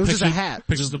wearing. It was just a hat.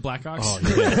 Pictures of the Blackhawks?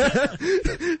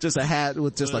 Oh, Just a hat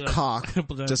with just a cock.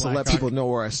 Just to let people know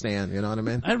where I stand, you know what I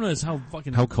mean? I didn't realize how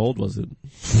fucking... How cold was it?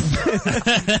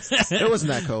 It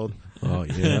wasn't that cold. Oh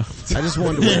yeah. I just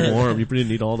wanted to wear it. Warm. You didn't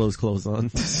need all those clothes on.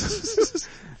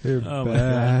 You're Oh, my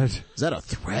bad. Is that a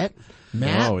threat?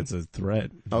 Matt? No, it's a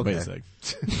threat. Okay. Wait a sec.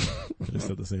 I just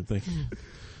said the same thing.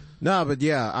 No, but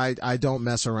yeah, I don't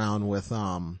mess around with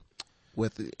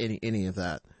any of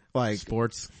that. Like,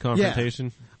 Sports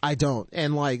confrontation. I don't.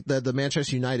 And like the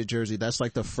Manchester United jersey, that's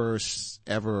like the first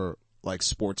ever like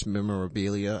sports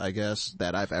memorabilia, I guess,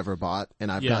 that I've ever bought,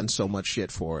 and I've Yeah. gotten so much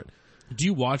shit for it. Do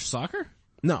you watch soccer?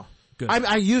 No. Good.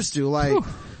 I used to, like,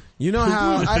 you know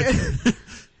how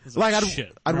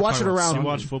Shit. I'd watch it around. You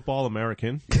watch football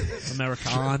American?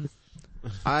 American.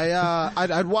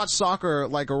 I'd watch soccer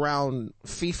like around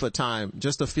FIFA time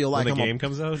just to feel like When the I'm game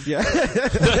comes out? yeah.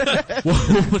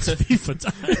 What's FIFA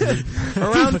time?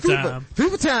 around FIFA time.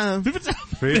 FIFA time. FIFA time.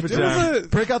 Favorite time.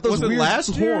 Break out those Was it weird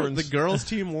last year horns. the girls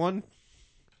team won?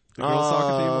 The girls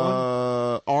soccer team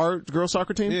won? Our girls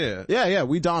soccer team? Yeah. Yeah,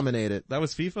 we dominated. That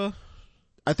was FIFA?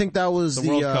 I think that was The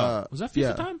World Cup. Was that FIFA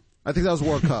yeah. time? I think that was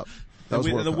World Cup. That was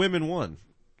World The Cup. women won,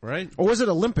 right? Or was it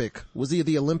Olympic? Was it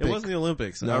the Olympic? It wasn't the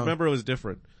Olympics. No. I remember it was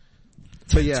different.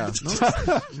 But yeah.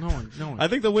 No one. I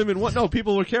think the women won. No,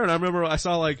 people were caring. I remember I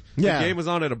saw like, Yeah. the game was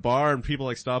on at a bar and people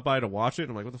like stopped by to watch it.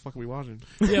 I'm like, what the fuck are we watching?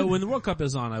 Yeah, when the World Cup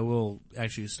is on, I will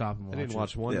actually stop and watch I didn't it.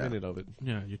 watch one Yeah. minute of it.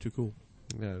 Yeah, you're too cool.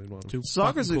 Yeah, I didn't want to. Too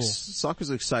Soccer's fucking cool. soccer's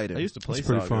exciting. I used to play It's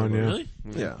pretty soccer. fun, but yeah. Really?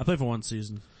 Yeah. I played for one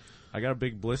season. I got a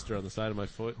big blister on the side of my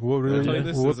foot. What Did I tell you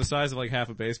really? this? It was the size of like half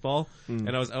a baseball,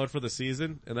 and I was out for the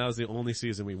season, and that was the only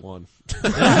season we won.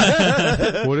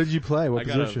 What did you play? What I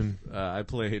got position? I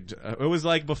played. It was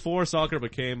like before soccer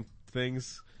became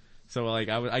things. So like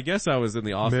I guess I was in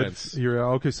the offense. You're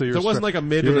okay. So you're. So it wasn't like a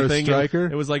mid you're or a thing. striker.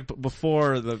 It was like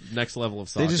before the next level of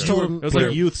soccer. just told him- it was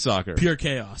like youth soccer. Pure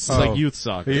chaos. It was like youth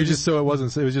soccer. You just so it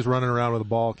wasn't. It was just running around with a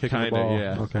ball, kicking Kinda, the ball.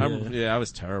 yeah. Okay. Yeah, I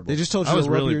was terrible. They just told you I was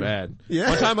to rub really your- bad. Yeah.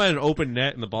 One time I had an open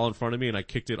net and the ball in front of me and I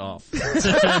kicked it off. You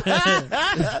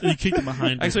kicked it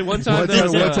behind you. Actually, one time there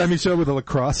was One time you showed up with a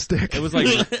lacrosse stick. it was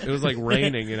like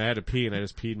raining and I had to pee and I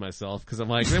just peed myself because I'm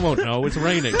like, they won't know, it's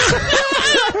raining.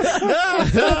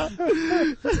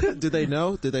 Did they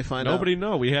know? Did they find Nobody out?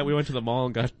 know. We went to the mall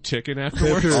and got chicken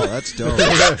afterwards. Oh, that's dope.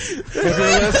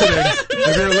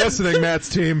 If you're listening, Matt's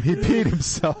team, he peed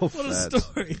himself. What a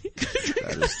story.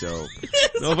 That is dope.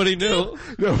 Nobody knew.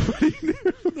 Nobody knew.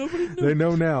 They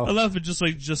know I now. love it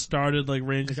just started like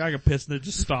raining. Like, I got pissed and it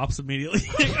just stops immediately.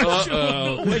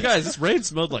 Uh-oh. Hey guys, this rain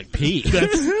smelled like pee.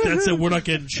 That's it. We're not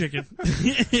getting chicken.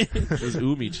 It was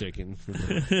Umi chicken from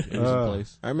the Asian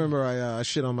place. I remember I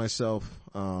shit on myself,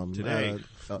 Today.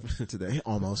 Today,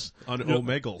 almost. On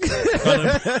Omegle.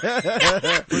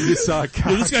 When you saw a Dude,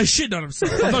 cock. this guy's shitting on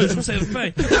himself. I thought he was from Santa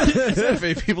Fe. Santa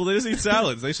Fe people, they just eat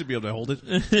salads. They should be able to hold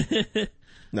it.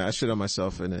 No, I shit on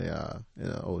myself in a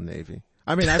Old Navy.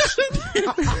 I mean,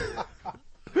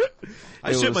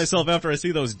 I shit myself after I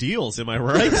see those deals, am I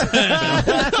right?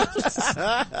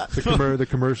 The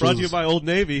commercials. Brought to you by Old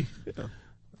Navy.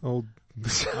 Old.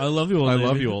 I love you, Old I Navy.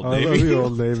 love you, Old I Navy. love you,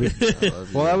 Old Navy.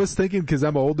 Well, I was thinking because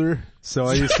I'm older, so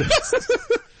I used to.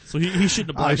 So he shit in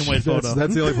a black and white photo.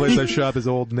 That's the only place I shop is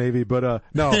Old Navy. But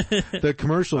no, the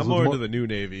commercials. I'm with more Mo- into the new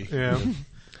Navy. Yeah,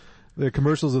 the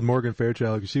commercials with Morgan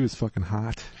Fairchild. 'Cause she was fucking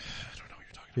hot. I don't know what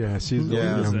you're talking Yeah, she's.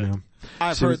 Yeah. Who is that?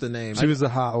 I've She heard was- the name. She was the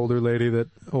hot older lady that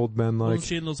old men like. Wasn't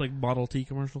she in those like Model T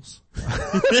commercials?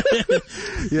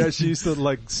 Yeah, she used to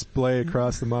like splay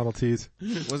across the Model Ts.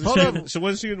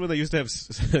 Wasn't she when they used to have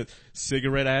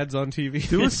cigarette ads on TV?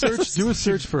 Do a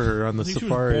search for her on the I think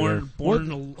Safari. she was there.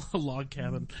 born in a log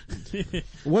cabin.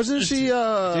 Wasn't she,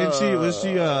 was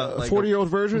she, a like 40-year-old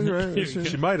virgin, right?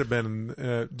 She might have been.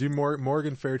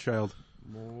 Morgan Fairchild.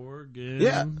 Morgan.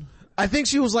 Yeah. I think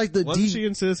she was like the Wasn't she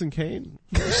in Citizen Kane?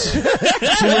 She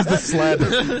was the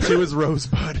sled. She was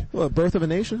Rosebud. What, Birth of a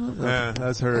Nation? Yeah,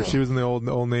 that's her. She was in the old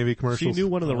Navy She commercials. knew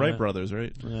one of the Wright yeah. brothers,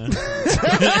 right? Yeah.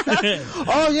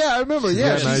 Oh yeah, I remember. Yeah,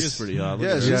 Yeah, she's, nice. She's pretty hot. yeah,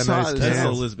 Look at she's her. nice hot. That's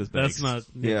hands. Elizabeth Banks. That's not.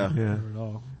 Yeah. Yeah. Not at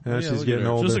all. Yeah, yeah, she's look at getting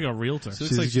her. older. Just like a realtor. She looks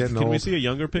She's like getting Can we old. see a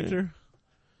younger picture?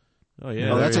 Oh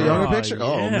yeah. Oh, that's there a you younger go. picture?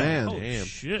 Oh, yeah. man. Oh, Damn.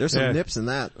 shit. There's some Yeah. nips in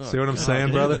that. See what I'm saying,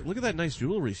 Look brother? at that- Look at that nice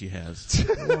jewelry she has.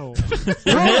 Whoa.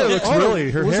 Her hair looks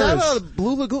really. Her was hair that is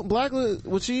Blue Lagoon, Black Lagoon?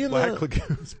 Was she in Black the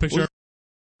Lagoon. This picture.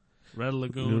 Red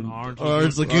Lagoon, Orange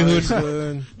Orange Lagoon.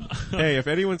 Lagoon. Hey, if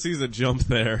anyone sees a jump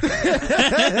there, you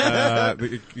cut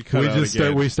We out just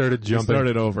again. we started We jumping.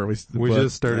 started over. We but,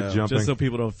 just started jumping. Just so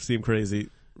people don't seem crazy.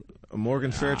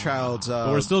 Morgan Fairchild's,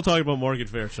 But we're still talking about Morgan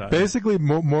Fairchild. Basically,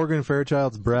 Morgan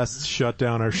Fairchild's breasts shut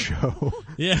down our show.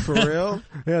 Yeah. for real?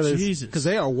 Yeah, there's- Jesus. Cause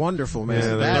they are wonderful, man.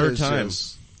 Yeah, That third is time.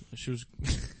 just, She was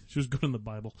good in the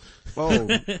Bible. oh,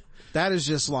 that is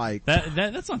just like,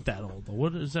 That's not that old though.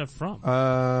 What is that from?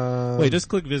 Wait, just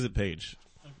click visit page.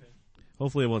 Okay.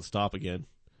 Hopefully it won't stop again.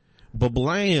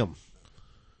 Ba-blam!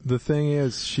 the thing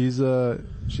is, she's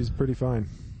pretty fine,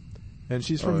 and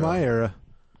she's from my era.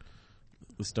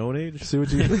 The Stone Age? See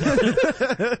what you?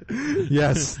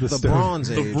 Yes, the stone.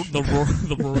 Bronze Age. The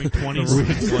Roaring 20s.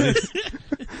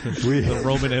 We The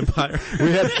Roman Empire.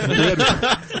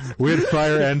 we had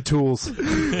fire and tools.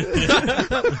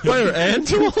 Fire and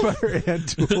tool? Fire and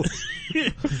tools.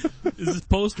 Is this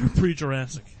post or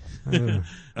pre-Jurassic? Alright,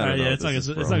 yeah, it's not gonna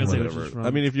say what she's from. I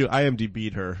mean, if you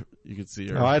IMDb'd her, you could see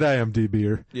her. Oh, I'd IMDb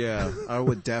her. Yeah, I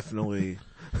would definitely.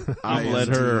 I've let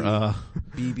her,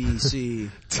 BBC,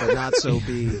 but not so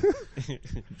B.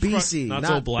 BC, Not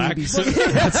so black. BBC.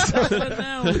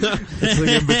 It's like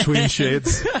in between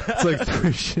shades. It's like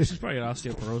 3 shades. She's probably got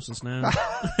osteoporosis now.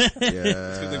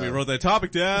 Good thing we wrote that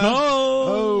topic down.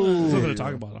 Oh! There's nothing to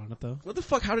talk about on it though. What the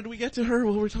fuck? How did we get to her?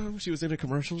 What were we talking about? She was in a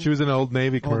commercial? She was in an Old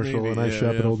Navy commercial, Navy, and I yeah, shop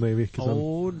at yeah. Old Navy. 'Cause I'm-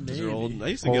 Old These Navy. are old. I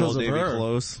used to get Because Old of Navy her.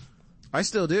 clothes. I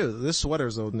still do. This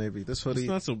sweater's Old Navy. This It's hoodie.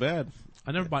 not so bad.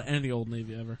 I never bought any Old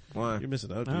Navy ever. Why? You're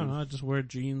missing out, I don't dude. know, I just wear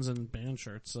jeans and band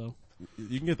shirts, so.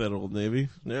 You can get that Old Navy.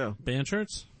 Yeah. Band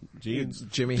shirts? Jeans.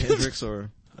 Jimi Hendrix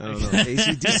or, I don't know,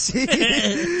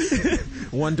 AC/DC.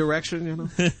 One Direction, you know?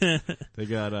 They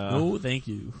got, Oh, thank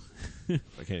you. I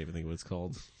can't even think of what it's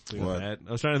called. Speaking of What? that,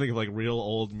 I was trying to think of like real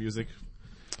old music.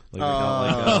 Like,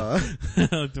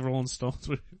 Like the Rolling Stones.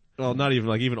 well, not even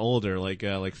like even older, like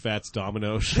Fats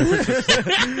Domino shirt.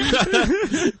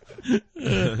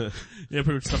 Yeah,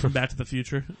 pretty much stuff from Back to the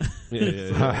Future.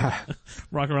 yeah.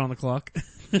 Rock around the clock.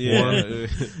 Yeah.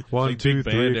 One, Like two, big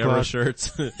band three era o'clock,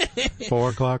 shirts. 4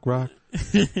 o'clock rock.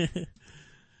 Yeah,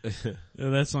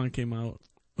 that song came out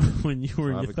when you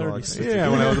were in your 5 o'clock. 30s. Yeah,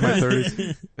 when I was in my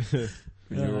 30s.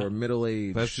 When you were middle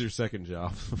aged. That's your second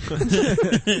job.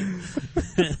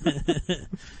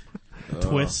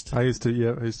 Twist. I used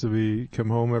to be come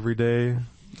home every day.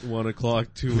 1 o'clock,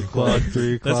 2 o'clock, o'clock.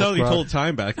 3 o'clock. That's how you rock. told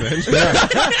time back then.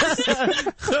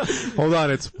 Hold on,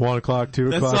 it's 1 o'clock, 2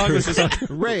 That o'clock. song 3 was o'clock. just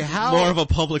Ray, more of a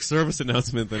public service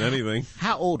announcement than anything.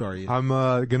 how old are you? I'm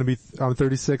I'm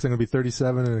 36. I'm gonna be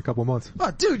 37 in a couple of months.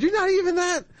 Oh, dude, you're not even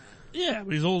that. Yeah,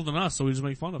 but he's older than us, so we just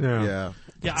make fun of him. Yeah.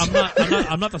 Yeah, I'm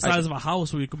not the size of a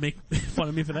house where you could make fun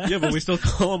of me for that. Yeah, but we still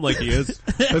call him like he is.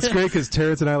 That's great because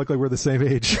Terrence and I look like we're the same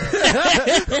age.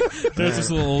 Terrence looks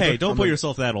a little older. Hey, don't put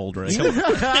yourself that old, Ray. Come on.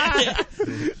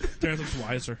 Terrence looks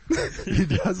wiser. He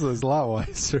does. He's a lot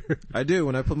wiser. I do.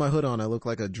 When I put my hood on, I look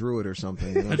like a druid or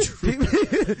something. You know?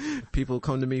 People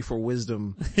come to me for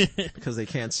wisdom because they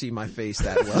can't see my face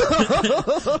that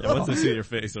well. Yeah, once they see your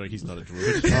face, they're like, he's not a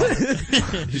druid.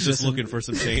 He's just looking for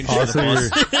some change.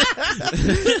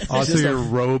 Also your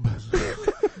robe.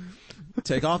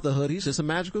 Take off the hood. He's just a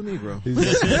magical Negro.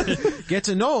 Get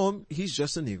to know him. He's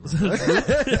just a Negro. Is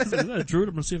that a druid?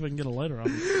 I'm gonna see if I can get a lighter on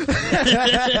him. Is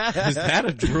that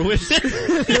a druid? Is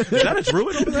that a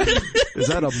druid over there? Is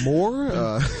that a Moor?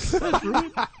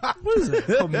 What is it?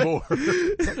 A Moor.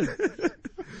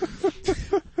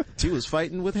 He was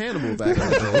fighting with Hannibal back in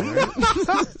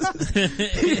the day. Right?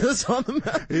 He was on the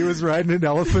map. He was riding an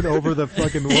elephant over the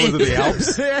fucking, what was it, the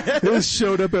Alps? He was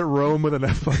showed up at Rome with a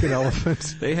fucking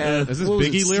elephant. They had. Is this what was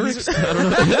Biggie it, lyrics? Caesar? I don't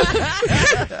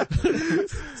know.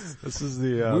 This is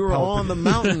the, We were on the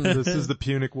mountain. This is the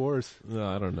Punic Wars. No,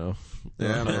 I don't know.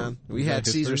 Yeah, man. We had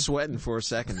history? Caesar sweating for a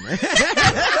second, man. Is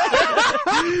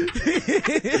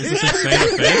this in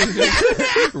Santa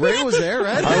Fe? Ray was there,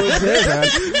 right? I was there,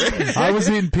 man. I was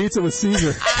eating pizza with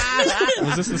Caesar.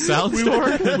 Was this the South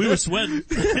store? We were sweating.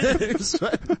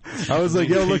 I was like,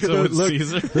 yo, look at Pizza that, with look,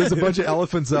 Caesar. there's a bunch of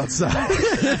elephants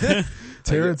outside.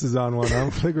 Terrence is on one. I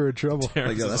don't think we're in trouble.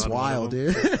 Like, yo, that's wild,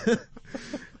 dude.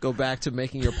 Go back to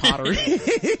making your pottery.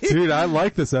 Dude, I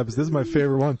like this episode. This is my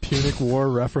favorite one. Punic War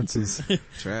references.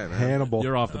 That's right, man. Hannibal.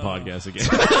 You're off the podcast again.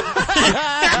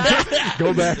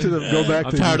 Go back to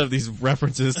I'm tired of these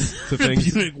references to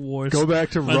things. Punic Wars. Go back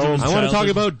to Mine's Rome. always I want to talk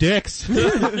childhood. about dicks.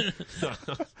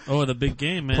 Oh, the big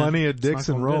game, man. Plenty of dicks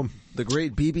in Rome. The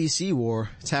great BBC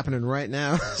war. It's happening right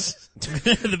now.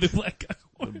 The big black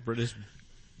guy. British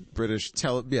British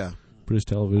television.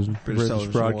 television. British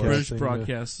television Broadcast. war. British Yeah.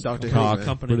 broadcast. Doctor Who, Cock. man.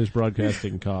 Company. British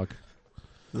broadcasting cock.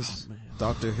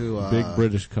 Doctor Who. Big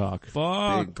British cock.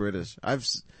 Fuck. Big British.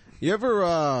 You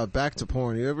ever, back to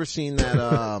porn, you ever seen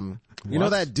that, you know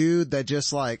that dude that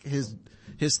just like, his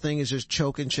thing is just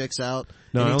choking chicks out?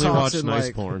 No, And I he only talks watch in, nice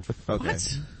like- porn. Okay.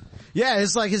 What? Yeah,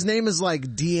 it's like his name is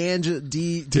like D'Angelo.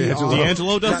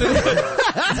 D'Angelo does it?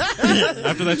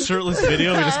 After that shirtless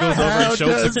video, he just goes over How and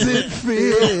chokes does him. it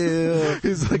feel?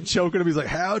 He's like choking him. He's like,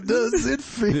 how does it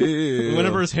feel?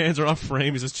 Whenever his hands are off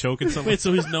frame, he's just choking someone. Wait,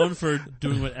 so he's known for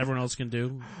doing what everyone else can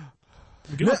do?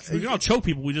 We can all choke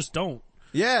people, we just don't.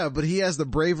 Yeah, but he has the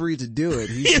bravery to do it.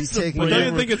 He's the taking. bravery.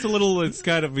 Don't you think it's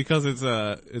kind of because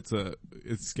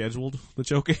it's scheduled, the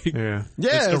choking? Yeah.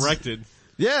 Yeah, It's directed.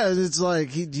 Yeah, it's like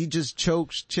he just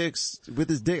chokes chicks with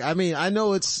his dick. I mean, I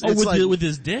know it's Oh, like with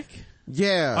his dick?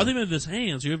 yeah, I think with his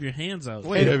hands. You have your hands out.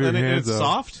 Wait, have your and hands it's up.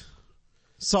 soft?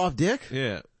 soft dick.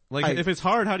 Yeah. Like, if it's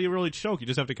hard, how do you really choke? You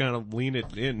just have to kind of lean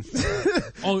it in.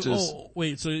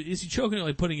 Wait, so is he choking it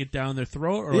like putting it down their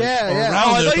throat or Yeah, or yeah. around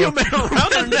Oh, I their thought you throat? meant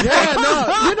around their neck.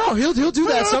 Yeah, no, he'll do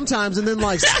that sometimes, and then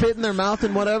like spit in their mouth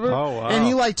and whatever. Oh, wow. And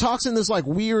he like talks in this like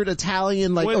weird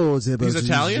Italian, like Wait, he's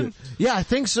Italian? Yeah, I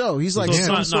think so. He's like So it's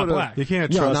some not sort of. black. You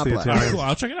can't Yeah, trust not the black. Italians. Cool,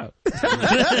 I'll check it out.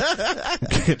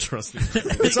 Can't trust it.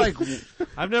 It's like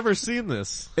I've never seen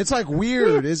this. it's like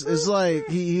weird. It's like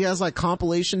he has like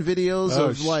compilation videos Oh,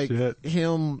 of like shit.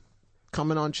 him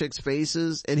coming on chicks'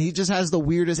 faces, and he just has the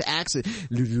weirdest accent.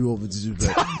 You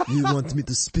want me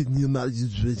to spit in your mouth?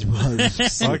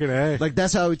 Fucking A. Like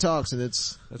that's how he talks, and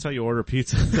it's That's how you order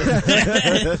pizza.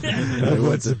 I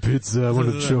want the pizza. I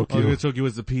want to choke I'm you. gonna choke you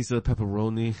with the pizza,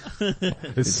 pepperoni,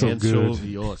 It's so good.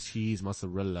 anchovy, oh, cheese,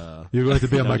 mozzarella. You're going to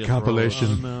be on my Down your throat. Oh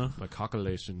compilation. no. My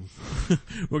cockulation.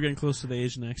 We're getting close to the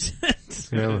Asian accent.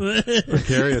 Yeah,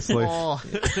 precariously. oh,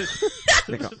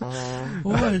 They go,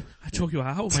 Oh, I choke you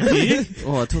out with my dick.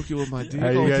 Oh, I took you with my dick.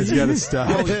 Hey, you guys gotta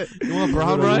stop. You want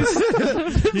brown rice?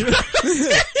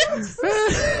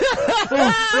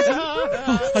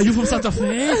 Are you from Santa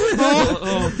Fe?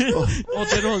 Oh,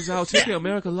 they don't. I'll take it.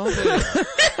 America love it.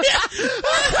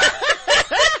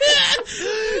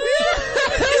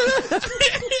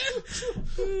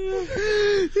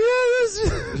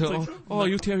 Oh,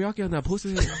 you teriyaki on that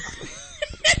pussy.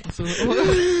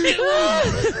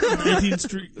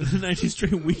 19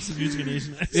 straight weeks of using an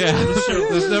Asian accent. Yeah,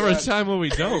 there's never a time when we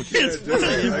don't.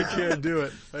 I can't do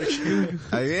it.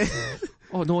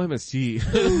 Oh, no MSG.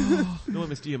 No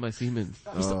MSG in my semen.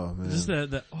 oh man. Just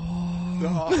that,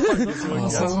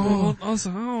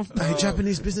 Hey,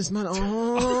 Japanese businessman.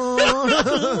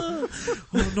 Oh.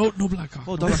 no black cock.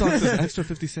 Oh, dark sauce is extra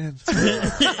 50 cents.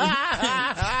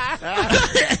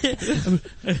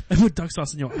 I put duck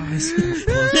sauce in your eyes.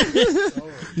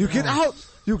 You get out.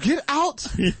 You get out.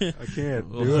 I can't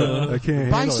do it. I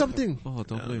can't Buy handle something. Oh,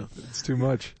 don't blame. it. It's too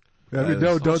much. I mean,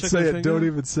 don't say it. Don't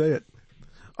even say it.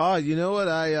 Oh, you know what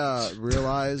I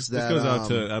realized that This goes out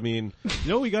to, I mean,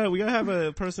 we gotta have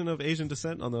a person of Asian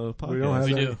descent on the podcast. We don't have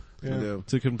We that. do. Yeah.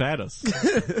 to combat us.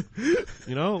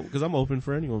 Because I'm open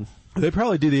for anyone. They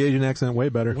probably do the Asian accent way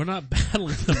better. We're not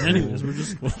battling them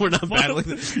anyways. We're not battling.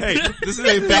 Hey, this is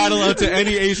a battle out to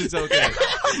any Asians out there.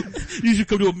 You should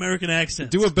come to American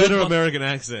accent. Do a better American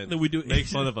accent. Than we do Make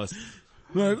fun of us.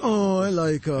 like, oh, I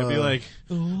like, And be like,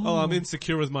 oh, I'm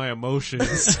insecure with my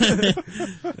emotions.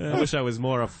 I wish I was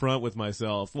more upfront with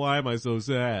myself. Why am I so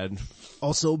sad?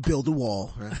 also build a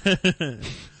wall. Right?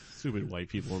 Stupid white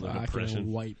people in the Fucking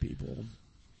depression. white people.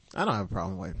 I don't have a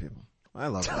problem with white people. I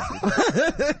love white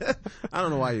people. I don't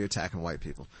know why you're attacking white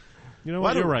people. You know Why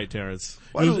what? You're don't- right, Terrence.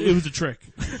 It was a trick.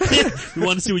 We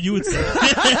wanted to see what you would say.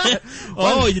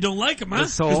 Oh, you don't like him, huh?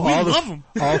 So 'Cause we all love him.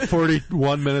 all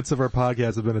 41 minutes of our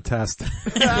podcast have been a test.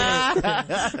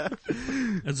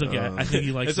 That's okay. I think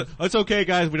he likes him. It's okay,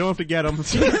 guys. We don't have to get them.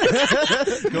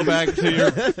 Go back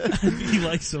to He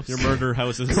likes him. your murder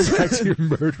houses. Back to your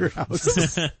murder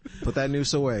house. Put that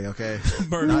noose away, okay?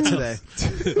 Murder Not house.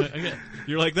 today. Okay.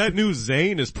 You're like, that new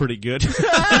Zane is pretty good.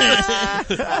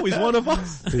 Oh, he's one of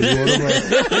us.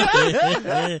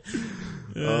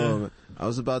 I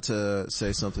was about to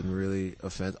say something really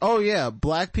offensive. Oh yeah,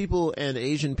 black people and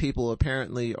Asian people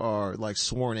apparently are like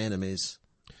sworn enemies.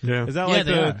 Yeah. Is that Yeah, like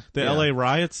they are. the Yeah. LA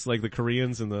riots, like the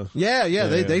Koreans and the? Yeah, Yeah.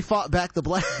 they fought back the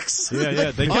blacks.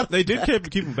 Yeah. They did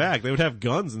keep them back. They would have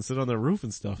guns and sit on their roof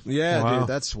and stuff. Yeah, Wow. dude,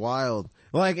 that's wild.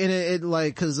 Like, and it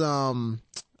like, cause,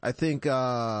 I think,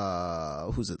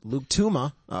 who's it? Luke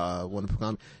Tuma, one of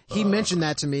the, he mentioned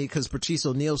that to me cause Patrice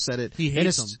O'Neal said it. He And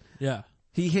hates it's- them. Yeah.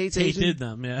 He hates He Asian? did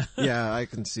them, yeah. Yeah, I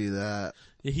can see that.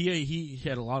 He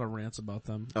had a lot of rants about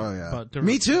them. Oh yeah. But there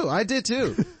Me were- too. I did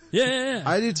too. Yeah.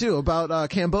 I do too. About,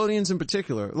 Cambodians in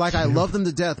particular. Like, I love them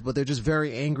to death, but they're just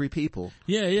very angry people.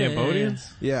 Yeah. Cambodians?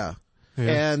 Yeah.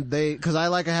 Yeah. And cause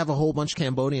I have a whole bunch of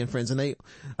Cambodian friends and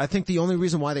I think the only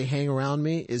reason why they hang around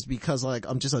me is because like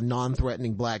I'm just a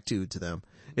non-threatening black dude to them.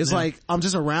 It's like, I'm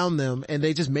just around them and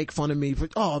they just make fun of me for,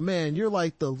 oh man, you're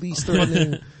like the least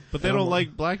threatening. But they don't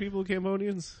like black people,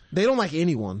 Cambodians? They don't like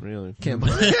anyone. Really?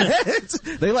 Cambodians.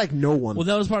 They like no one. Well,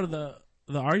 that was part of the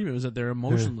argument was that they're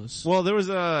emotionless. Well, there was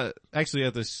actually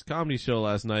at this comedy show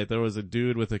last night, there was a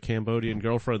dude with a Cambodian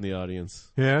girlfriend in the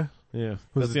audience. Yeah. Yeah.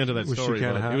 Was That's the end of that was she story.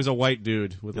 kinda but hot? It was a white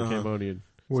dude with a Cambodian.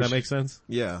 Does Was that make sense?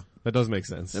 Yeah. That does make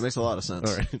sense. That makes a lot of sense.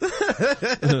 All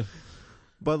right.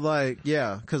 But like,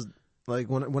 yeah, cause like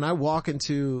when I walk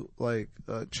into like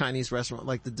a Chinese restaurant,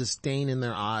 like the disdain in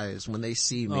their eyes when they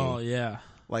see me, Oh yeah.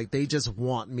 like they just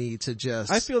want me to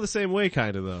just. I feel the same way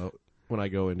kind of though when I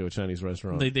go into a Chinese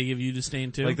restaurant. They give you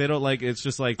disdain too. Like they don't like, it's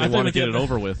just like they I thought want to like get the- it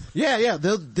over with. Yeah,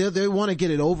 they want to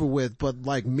get it over with, but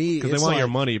like me, Cause they it's want like, your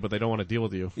money, but they don't want to deal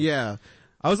with you. Yeah.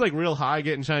 I was like real high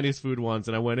getting Chinese food once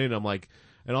and I went in, I'm like,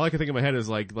 and all I could think in my head is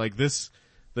like this,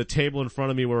 the table in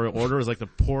front of me where I order is like the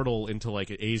portal into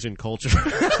like Asian culture.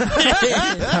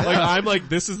 Like I'm like,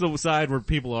 this is the side where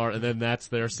people are and then that's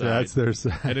their side. That's their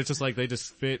side. And it's just like they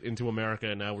just fit into America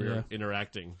and now we're Yeah.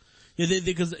 interacting. yeah,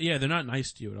 because they're not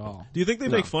nice to you at all. Do you think they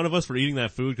make fun of us for eating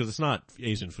that food? Cause it's not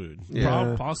Asian food.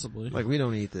 Yeah. Possibly. Like we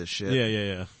don't eat this shit.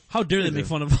 Yeah. How dare they make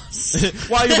fun of us?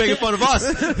 Why are you making fun of us?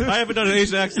 I haven't done an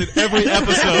Asian accent every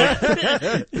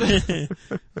episode.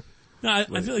 No, I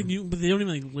feel like but they don't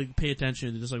even like pay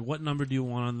attention. They're just like, what number do you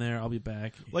want on there? I'll be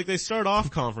back. Like they start off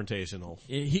confrontational.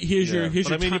 Here's your But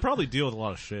I mean, ti- you probably deal with a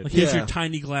lot of shit. like, here's Yeah. your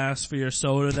tiny glass for your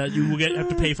soda that you will have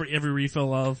to pay for every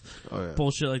refill of. Oh, yeah.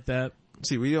 Bullshit like that.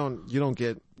 See, you don't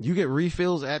get You get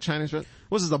refills at Chinese restaurants?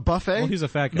 What's this, a buffet? Well, he's a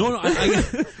fat guy. No,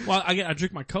 I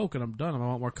drink my Coke and I'm done. I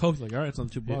want more Coke. Like, alright, it's on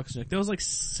 $2. Like, that was like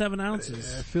 7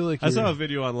 ounces. I feel like I saw a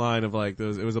video online of like,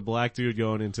 it was a black dude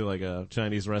going into like a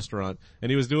Chinese restaurant,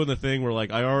 and he was doing the thing where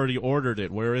like, I already ordered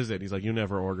it, where is it? And he's like, you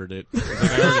never ordered it.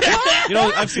 Like, you know,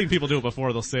 I've seen people do it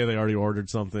before, they'll say they already ordered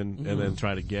something, and then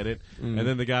try to get it. And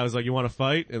then the guy was like, you wanna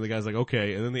fight? And the guy's like,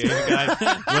 okay. And then the Asian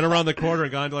guy went around the corner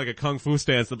and got into like a kung fu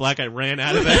stance, the black guy ran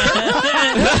out of there.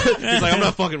 He's like, I'm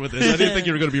not fucking with this, I didn't think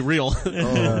you were gonna be real. Oh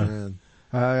man.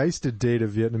 I used to date a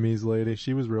Vietnamese lady.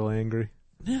 She was real angry.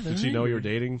 Yeah, Did she know you were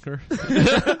dating her?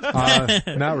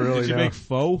 Not really, Did you no. make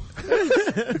pho?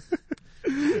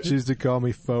 She used to call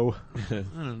me faux. I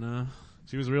don't know.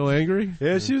 She was real angry?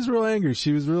 Yeah, she was real angry.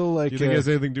 She was real like, Do you think it has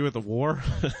anything to do with the war?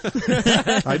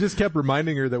 I just kept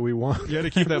reminding her that we won. You had to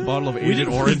keep that bottle of Agent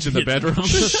Orange in the bedroom.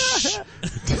 She's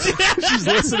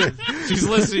listening. She's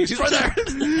listening. She's right there.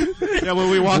 Yeah, when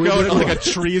we walk out, like a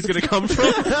tree is gonna come from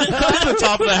the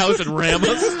top of the house and ram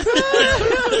us.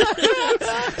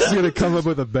 She's gonna come up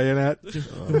with a bayonet.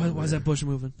 Why is that bush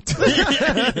moving?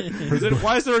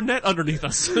 Why is there a net underneath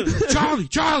us? Charlie!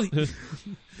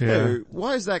 Yeah. Hey,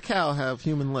 why does that cow have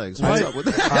human legs? What's up with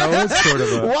that? I was sort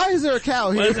of a, Why is there a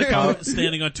cow here? Why is that cow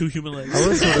standing on 2 human legs? I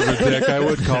was sort of a dick. I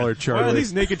would call her Why are Charlie.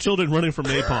 these naked children running from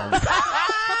napalm?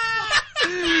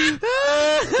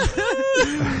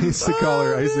 I used to call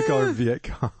her Viet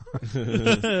Cong.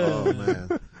 Oh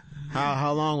man.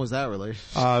 How long was that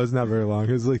relationship? It was not very long.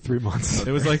 It was like 3 months.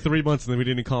 It was like 3 months and then we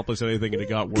didn't accomplish anything and it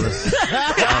got worse.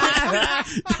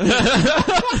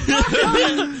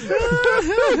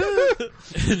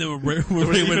 And then There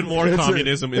was even more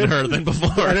communism in her than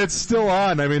before. And it's still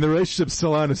on. I mean, the relationship's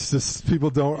still on. It's just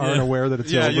people aren't aware that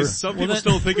it's Yeah, over. some people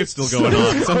still think it's still going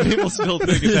on. Some people still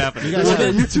think it's happening. Are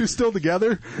you two still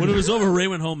together? when it was over, Ray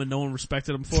went home and no one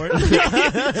respected him for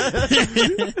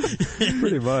it.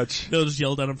 Pretty much. They just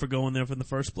yelled at him for going there in the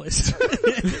first place.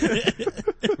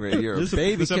 Ray, you're a This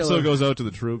baby episode killer. goes out to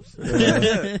the troops.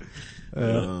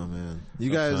 Oh man.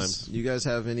 You Sometimes. guys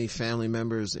have any family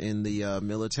members in the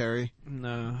military?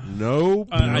 No. Nope.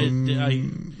 I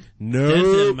No.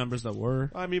 family members that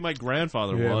were. I mean, my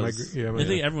grandfather Yeah, was. I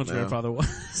think everyone's grandfather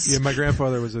was. yeah, my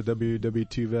grandfather was a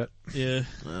WW2 vet. Yeah.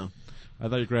 No. I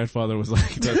thought your grandfather was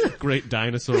like the great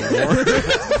dinosaur war.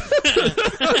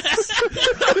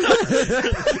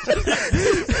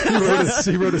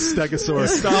 He rode a stegosaurus.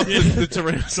 Stop the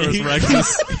Tyrannosaurus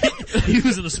Rex He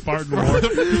was in a Spartan war. from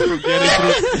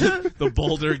getting through the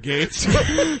Boulder Gates.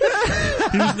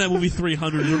 He was in that movie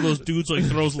 300. One of those dudes like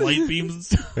throws light beams and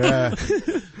stuff. Yeah.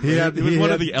 He was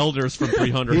one of the elders from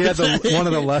 300. He had one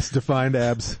of the less defined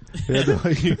abs. He had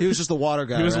He was just the water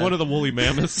guy. He was right? one of the woolly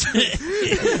mammoths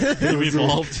who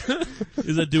evolved.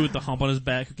 Is that dude with the hump on his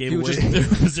back who gave He away was their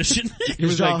position? He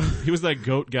was that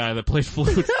goat guy that played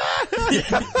flute.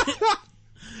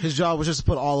 His job was just to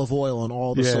put olive oil on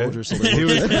all the soldiers. So they he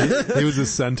was a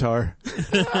centaur.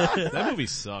 That movie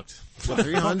sucked.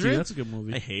 300? That's a good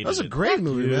movie. I hated it. That was a great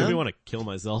movie, Dude, it made me man. want to kill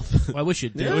myself. Well, I wish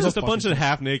it did. It was just a bunch of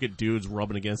half-naked dudes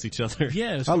rubbing against each other.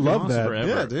 Yeah, it was I fucking love awesome. that. Forever.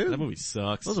 Yeah, dude. That movie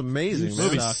sucks. That was amazing, You man.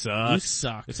 movie suck. sucks. You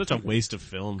suck. It's such a waste of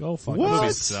film. Go fuck That movie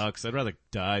What? sucks. I'd rather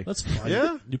die. That's fine.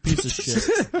 Yeah? You piece of shit.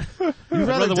 You'd I'd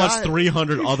rather die- watch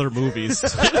 300 other movies.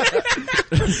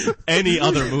 Any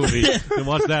other movie than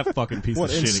watch that fucking piece What,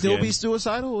 of and shit still again. be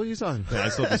suicidal? What are you talking about? Yeah, I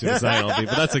still be suicidal,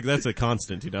 but that's a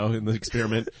constant, you know, in the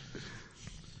experiment.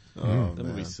 Oh, That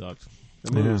movie sucked.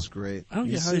 That movie Yeah. was great. I don't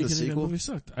You get how seen you the can think sequel? that movie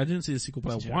sucked. I didn't see the sequel,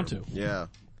 but I want to. Yeah.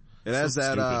 It has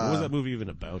that, Stupid. What was that movie even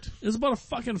about? It was about a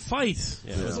fucking fight.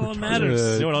 Yeah, That's it all that matters.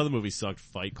 You know what other movie sucked?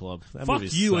 Fight Club. That Fuck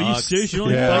movie you. Are you sucks. serious? You don't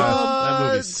like Yeah. Fight Club? That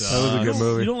movie What? sucks. That was a good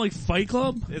movie. You don't like Fight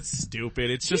Club? It's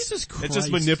stupid. It's Jesus just Christ.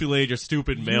 manipulated your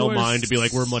stupid male You are mind to be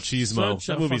like, we're machismo. such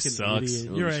That a movie fucking sucks. idiot.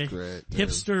 That You're movie's a great, dude.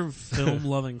 hipster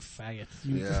film-loving faggot.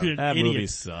 Yeah. You're an That idiot. movie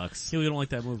sucks. You don't like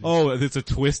that movie. Oh, it's a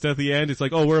twist at the end. It's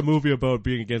like, oh, we're a movie about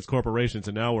being against corporations,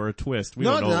 and now we're a twist. We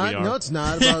No, don't know what we are. no, it's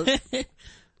not about.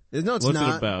 No, it's What's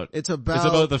not. it about? It's about. It's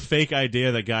about the fake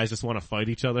idea that guys just want to fight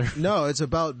each other. No, it's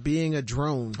about being a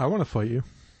drone. I want to fight you.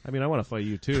 I mean, I want to fight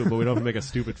you too, but we don't have to make a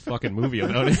stupid fucking movie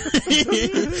about it.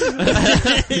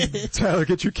 Tyler,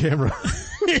 get your camera.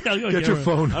 Get your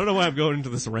phone. I don't know why I'm going into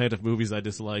this rant of movies I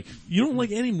dislike. You don't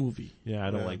like any movie. Yeah,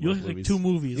 I don't like You those like movies. 2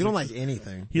 movies. You don't like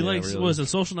anything. He Yeah, likes, really. what is it,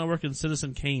 Social Network and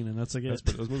Citizen Kane, and that's like it.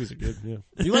 Those movies are good, yeah.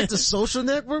 You like The Social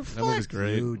Network? That movie's Fuck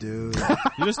great. you, dude.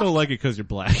 You just don't like it because you're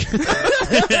black.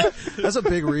 That's a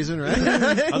big reason, right?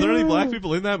 Are there any black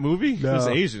people in that movie? No. There's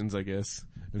Asians, I guess,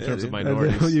 in terms of dude. And they don't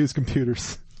minorities. use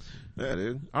computers. Yeah,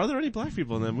 dude. Are there any black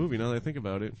people in that movie now that I think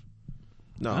about it?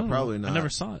 No, I don't probably know. not. I never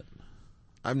saw it.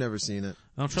 I've never seen it.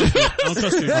 I don't trust you. I don't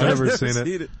trust you. I've never I've seen seen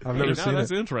it. it. I've Hey, never now seen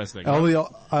that's it. interesting.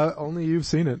 Only you've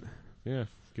seen it. Yeah,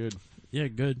 good. Yeah,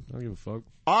 good. I don't give a fuck.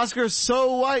 Oscar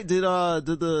So White did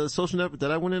the Social Network, did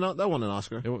I win it? That won an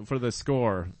Oscar. For the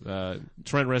score, Trent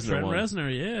Reznor Trent won.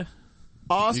 Reznor, yeah.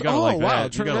 Oscar, You gotta like wow, that.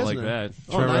 You Trent gotta Reznor. like that.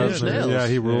 Oh, Trent Nine Inch Reznor. Nails. Yeah,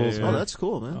 he rules. Yeah, Oh, man. that's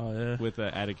cool, man. Oh, yeah. With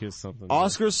Atticus something.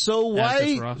 Oscar So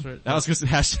White. Ross, right? Oscar,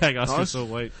 hashtag Oscar Oscar- so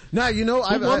white. Nah, you know,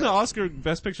 Who won the Oscar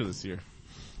Best Picture this year?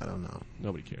 I don't know.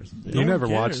 Nobody cares. You No one never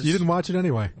cares. watched. You didn't watch it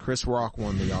anyway. Chris Rock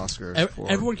won the Oscar. for-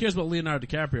 Everyone cares about Leonardo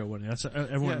DiCaprio winning. That's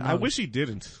everyone. Yeah, I knows. wish he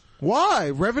didn't. Why?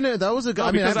 Revenant, that was a guy.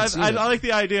 I mean, I Because haven't seen I it. like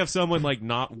the idea of someone like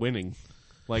not winning.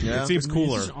 Like Yeah. it seems He's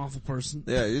cooler. just an awful person.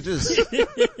 Yeah,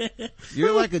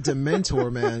 you're like a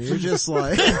Dementor, man. You're just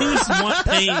like, You just want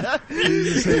pain. Like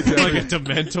a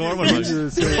Dementor. What am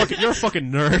I- you're a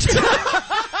fucking nerd.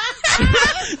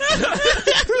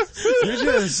 you're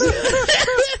just,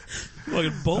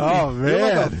 Fucking bully. Oh you're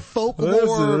like a man. folklore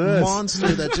Listen to this. monster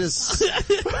that just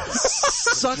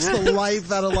sucks the life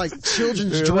out of like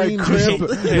children's You're like dreams.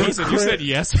 Krampus. Hey, listen, you said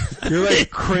yes. You're like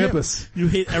Krampus. You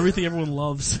hate everything everyone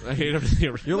loves. I hate everything.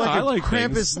 You're No, like I a like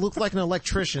Krampus things. looked like an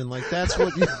electrician. Like that's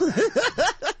what you,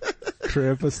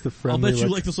 Krampus the I'll friendly. bet you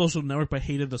like the Social Network, but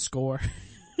hated the score.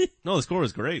 No, the score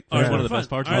was great. That All was right, one of the fine. best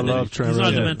parts All of right, the I then. movie. love Trent He's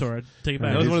not a Reznor. Dementor. I take it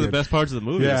back. That was he's one of the good. best parts of the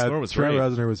movie. Yeah, The score was Trent great.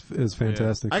 Reznor is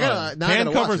fantastic. I gotta, now I Hand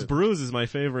gotta watch Covers it. Bruise is my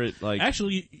favorite like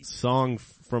Actually, song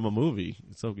from a movie.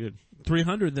 It's so good.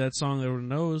 300, that song that everyone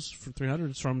knows for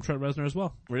 300 is from Trent Reznor as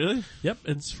well. Really? Yep,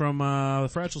 it's from the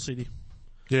Fragile CD.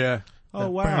 Yeah. Oh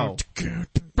wow.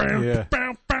 Yeah.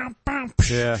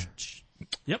 Yeah.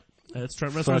 Yep, it's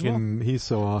Trent Reznor as well. Fucking, he's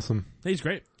so awesome. He's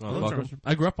great. Oh, I love fuck Trent him. Reznor.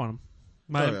 I grew up on him.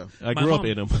 My, Oh, yeah. I my grew up mom-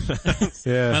 in him. My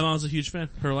Yeah. mom's a huge fan.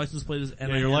 Her license plate is Yeah,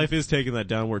 NIN. your life is taking that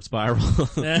downward spiral.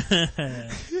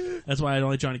 That's why I don't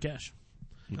like Johnny Cash.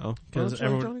 No. Because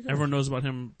everyone knows about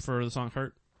him for the song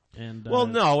Hurt. And, Well,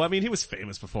 no, I mean, he was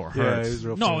famous before. Yeah, Hurts. he was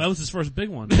real No, funny. that was his first big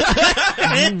one.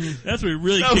 That's what he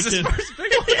really That was kicked his in. first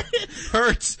big one.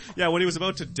 Hurts. Yeah, when he was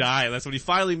about to die, that's when he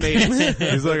finally made it.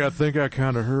 He's like, I think I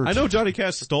kind of hurt. I know Johnny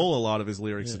Cash stole a lot of his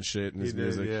lyrics and shit in his He did,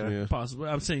 music. yeah. Possibly.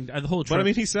 I'm saying the whole But Trent, I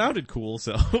mean, he sounded cool,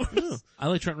 so. I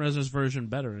like Trent Reznor's version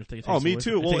better. If it takes Oh, me away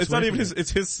too. from- it Well, takes it's not away even from his, it.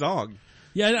 it's his song.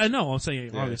 Yeah, I know. I'm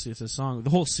saying Yeah. obviously it's his song. The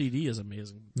whole CD is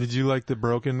amazing. Did you like the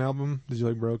Broken album? Did you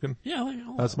like Broken? Yeah, I like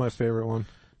all That's of my favorite one.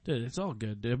 Dude, it's all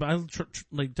good, dude. But I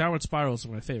like Downward Spiral is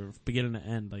my favorite, beginning to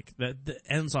end. Like that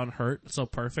ends on Hurt, it's so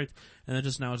perfect, and then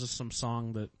just now it's just some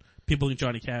song that people like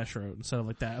Johnny Cash wrote instead of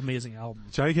like that amazing album.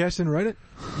 Johnny Cash didn't write it?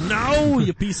 No,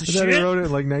 you piece of I thought he shit. wrote it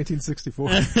in like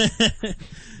 1964.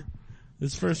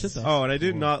 His first hit though. Oh, and I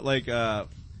did not like,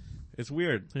 it's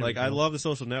weird. Here Like, we I go. love The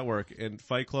Social Network, and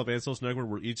Fight Club and Social Network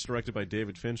were each directed by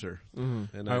David Fincher.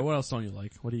 Mm-hmm. And All right, what else don't you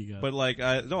like? What do you got? but like,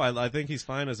 I think he's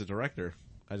fine as a director.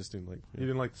 I just didn't like, You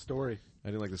didn't like the story. I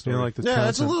didn't like the You story. didn't like the Yeah,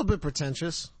 it's a concept. little bit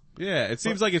pretentious. Yeah, it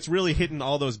seems like it's really hitting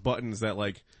all those buttons that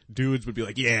like dudes would be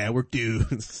like, yeah, we're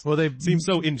dudes. Well, they Seems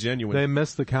so ingenuine. They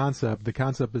missed the concept. The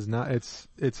concept is not. It's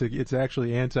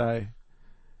actually anti.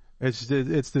 It's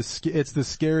the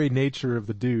scary nature of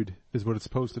the dude is what it's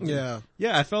supposed to be. Yeah.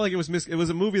 yeah, I felt like it was it was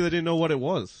a movie that didn't know what it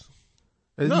was.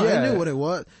 No, yeah. I knew what it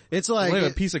was. It's like,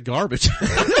 Like a piece of garbage.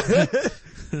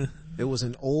 it was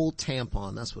an old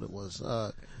tampon. That's what it was.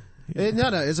 No,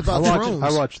 it's I about watch. drones.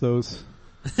 I watch those.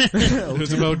 It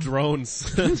was about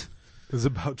drones. It's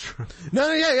about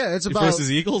No, yeah. It's about, versus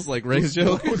Eagles, like Ray's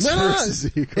joke. no. versus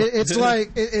Eagle.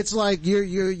 It's like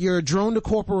you're a drone to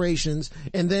corporations,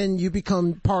 and then you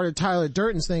become part of Tyler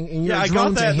Durden's thing, and you're Yeah, a I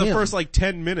drone got that in to the him. first like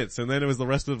 10 minutes, and then it was the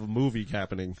rest of the movie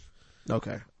happening.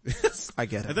 Okay, I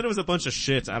get And it. then it was a bunch of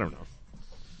shit. I don't know.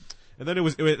 And then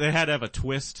they had to have a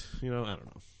twist. You know, I don't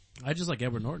know. I just like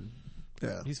Edward Norton.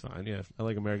 Yeah, He's fine. Yeah, I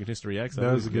like American History X.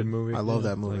 That was a good movie. I love that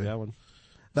I like movie. that one.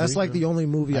 That's like the only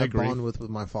movie I agree. bond with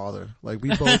my father. Like we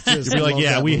both just You'd be like, love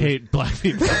yeah, that we movie. hate black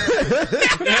people.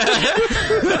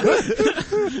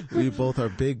 We both are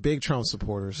big Trump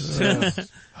supporters.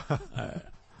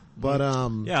 But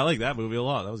Yeah, I like that movie a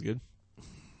lot. That was good.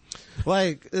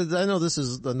 like I know this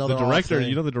is another The director, odd thing.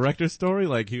 you know the director's story?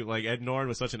 Like Ed Norton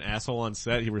was such an asshole on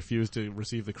set, he refused to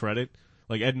receive the credit.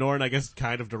 Like Ed Norton, I guess,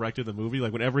 kind of directed the movie.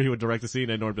 Like whenever he would direct a scene,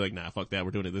 Ed Norton would be like, nah, fuck that,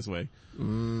 we're doing it this way.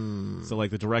 So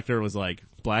like the director was like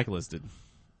blacklisted.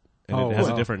 And Oh, it has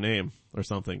wow. a different name or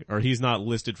something. Or he's not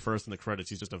listed first in the credits,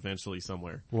 he's just eventually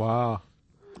somewhere. Wow.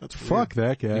 Fuck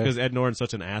that guy. Because Ed Norton's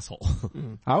such an asshole.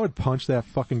 I would punch that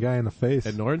fucking guy in the face.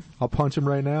 Ed Norton? I'll punch him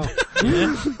right now.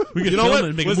 We could You know film what? it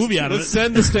and make a movie out of Let's it.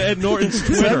 send this to Ed Norton's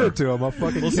Send Twitter. it to him. I'll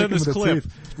fucking We'll kick send him this in the clip.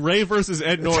 teeth. Ray versus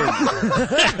Ed Norton.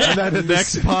 And then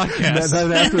Next And podcast.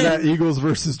 then after that, Eagles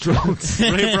versus drones.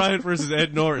 Ray Bryant versus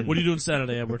Ed Norton. What are you doing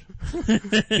Saturday, Edward?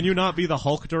 Can you not be the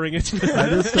Hulk during it?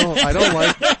 I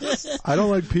don't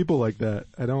like people like that.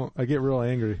 I get real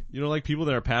angry. You don't like people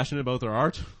that are passionate about their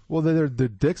art? Well, they're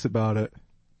dicks about it.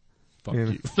 Fuck Yeah.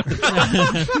 you.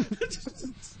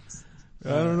 I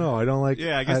don't know. I don't like.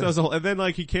 Yeah, I guess that was the whole, and then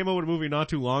like he came out with a movie not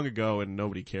too long ago and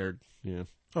nobody cared. Yeah.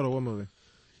 Oh, what movie?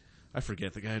 I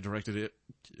forget the guy who directed it.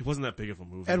 It wasn't that big of a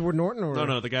movie. Edward Norton or?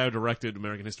 No, the guy who directed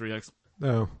American History X.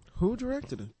 No. Who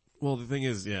directed it? Well, the thing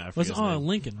is, yeah, I Was forget his name.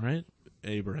 Lincoln, right?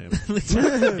 Abraham.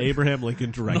 Abraham Lincoln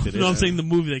directed it. No, I'm saying the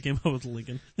movie that came out with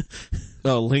Lincoln.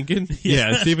 Oh, Lincoln?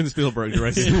 Yeah, Steven Spielberg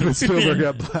directed Steven it. Spielberg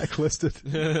got blacklisted.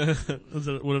 Was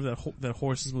it whatever that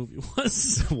horse's movie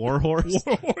was? War Horse?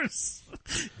 War Horse.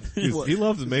 He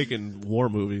loves making war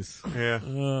movies.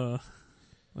 Yeah.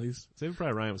 At least Saving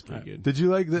Private Ryan was pretty good. Did you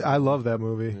like I love that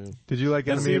movie. Yeah. Did you like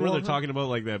That Enemy scene of where the they're talking about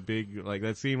like that big, like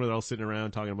that scene where they're all sitting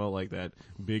around talking about like that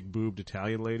big boobed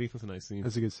Italian lady. That's a nice scene.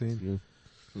 That's a good scene.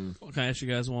 Can I ask you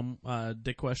guys one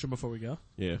dick question before we go?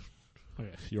 Yeah. Okay.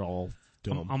 You're all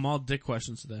dumb. I'm all dick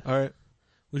questions today. All right.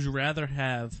 Would you rather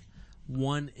have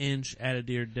 1 inch added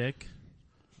to your dick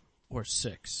or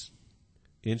 6?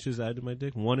 Inches added to my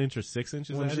dick? 1 inch or 6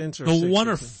 inches One added? inch or No, 6 1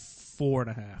 or inches?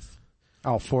 4.5.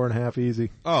 Oh, 4.5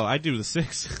 easy. Oh, I do the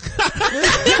 6.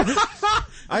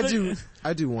 I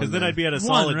do one. Because then I'd be at a One,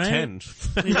 solid right? 10.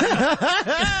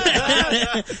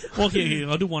 Well, okay,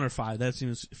 I'll do 1 or 5. That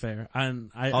seems fair.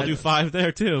 I'll do 5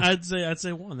 there too. I'd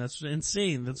say 1. That's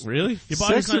insane. That's Really? Your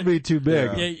body's 6 not, would be too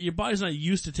big. yeah, your body's not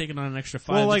used to taking on an extra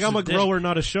 5. Well, like I'm a inches of dick. grower,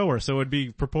 not a shower, so it'd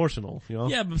be proportional, you know?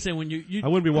 Yeah, but I'm saying when you I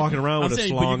wouldn't be walking around I'm with a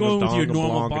saying, but you're slong going of with your dong,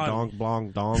 normal a body. dong,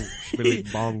 blong, dong,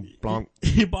 shbilly, bong, blong,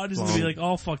 your body's gonna be Blong. like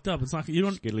all fucked up. It's not you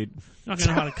don't skilly, you're not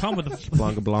gonna know how to come with a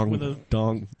blong, blong, With a-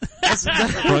 dong.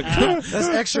 That's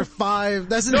extra 5.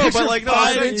 That's an extra but like, no, 5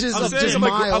 I'm saying- inches I'm of saying, just I'm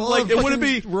like, mile. I'm like, of it wouldn't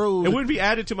be, fucking road. it wouldn't be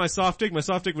added to my soft dick. My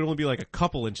soft dick would only be like a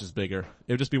couple inches bigger.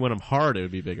 It would just be when I'm hard, it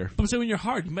would be bigger. I'm saying when you're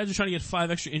hard, imagine trying to get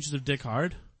 5 extra inches of dick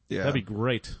hard. Yeah. That'd be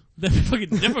great. That'd be fucking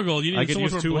difficult. You need I could so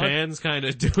much use more 2 blood. hands kind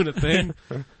of doing a thing.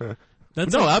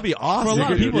 That's No, like- that'd be awesome. for a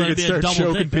lot of You people, could that'd be a start double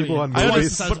choking dick. people on I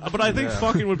movies. understand, but I think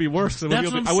fucking would be worse. So I That's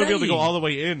wouldn't what be I'm able to go saying. all the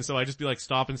way in, so I'd just be like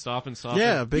stopping.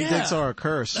 Yeah, big Yeah. dicks are a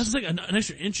curse. That's like an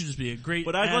extra inch would just be a great.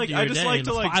 But I'd add like- to I your just day, like and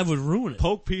to, the like, 5 would ruin it.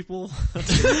 Poke people. You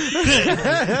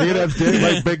could have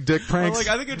like big dick Or pranks. like,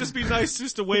 I think it'd just be nice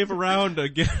just to wave around to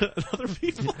get other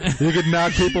people. You could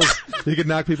knock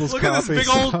people's Look at this coffee big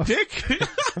old off. dick.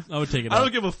 I would take it I out.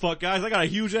 don't give a fuck, guys. I got a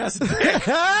huge ass dick.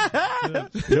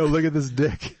 Yo, look at this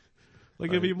dick. Like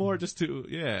it'd be more just to,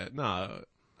 yeah,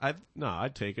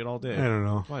 I'd take it all day. I don't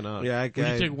know. Why not? Yeah, Would you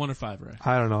take 1 or 5, right?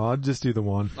 I don't know. I'll just do the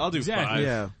one. I'll do Exactly. 5.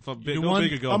 Yeah. If I'm You're no one-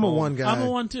 bigger go I'm a home. one guy. I'm a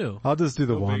 1 too. I'll just do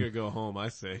the No bigger one. go home, I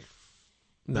say.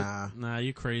 Nah. Nah,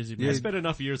 you crazy, I man. spent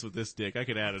enough years with this dick. I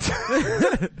could add it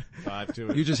 5 to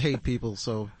it. You just hate people,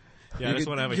 so. Yeah, I just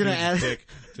want to have a you're huge gonna add- dick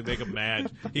to make him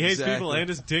mad. He hates Exactly. people and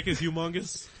his dick is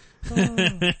humongous.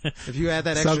 If you add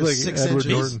that Sounds extra like 6 Edward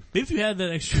inches. Norton. Maybe if you had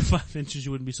that extra 5 inches, you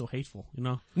wouldn't be so hateful, you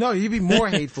know? No, you'd be more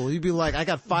hateful. You'd be like, I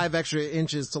got 5 extra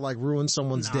inches to like ruin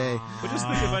someone's day. But just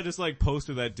think if I just like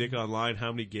posted that dick online,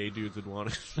 how many gay dudes would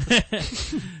want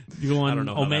it? You go I on don't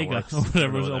know how that Omega, works. or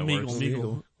whatever I it was, don't know how that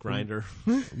Omegle, works. Grinder.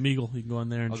 Omegle. You can go on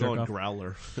there and I'll go jerk on off.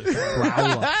 Growler.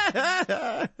 Growler.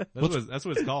 That's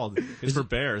what it's called. It's for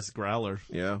bears, Growler.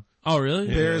 Yeah. Oh, really?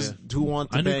 Bears who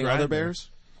want I to knew bang Grindr. other bears?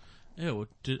 Ew,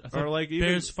 I thought Or like even-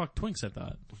 bears fuck twinks, I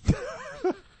thought.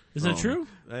 Is that true?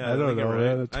 Yeah, I don't think you're know, right.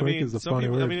 man. A I twink mean, is a some funny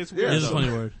people, I word. mean, it's It weird. is a though. funny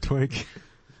word. Twink.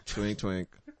 Twink, twink.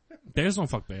 Bears don't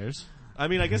fuck bears. I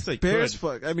mean, I guess they Bears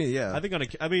could. fuck, I mean, yeah. I think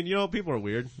you know, people are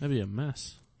weird. That'd be a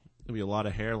mess. There'd be a lot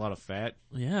of hair, a lot of fat.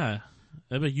 Yeah.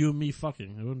 That'd be you and me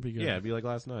fucking. It wouldn't be good. Yeah, it'd be like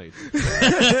last night.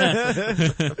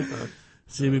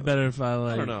 See, it'd be better if I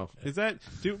like. I don't know. Is that,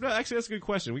 dude, no, actually that's a good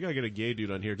question. We gotta get a gay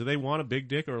dude on here. Do they want a big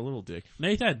dick or a little dick?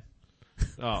 Nathan.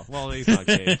 Oh, well, he's not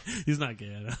gay. He's not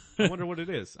gay. I know. I wonder what it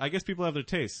is. I guess people have their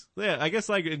tastes. Yeah, I guess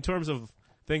like in terms of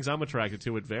things I'm attracted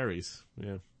to, it varies.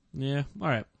 Yeah. Yeah. All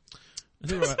right. I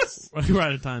think we're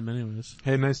out of time, anyways.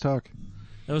 Hey, nice talk.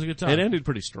 That was a good time. It ended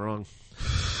pretty strong.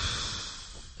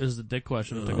 This is the dick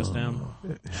question that took us down.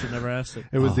 Should never asked it.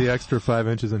 It was the extra 5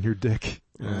 inches on your dick.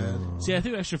 See, I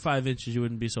think extra 5 inches, you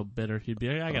wouldn't be so bitter. You'd be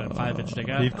like, I got a 5-inch dick.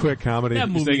 You'd quit comedy. That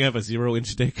You movie. saying you have a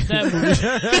 0-inch dick? That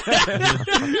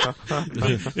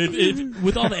movie.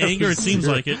 With all the anger, it seems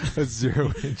like it. A 0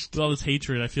 inch. With all this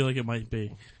hatred, I feel like it might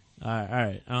be.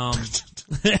 Alright.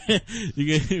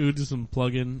 You gonna do some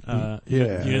plug-in, Yeah.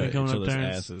 you gonna come Each up other's there?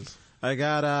 asses. I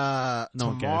got No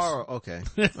one tomorrow. Okay,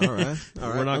 all right.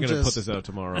 We're not going to put this out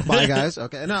tomorrow. Bye, guys.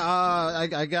 Okay, no,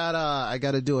 I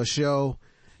got to do a show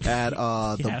at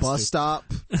the has bus to. stop.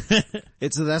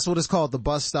 That's what it's called, the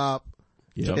bus stop.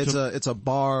 Yeah. It's a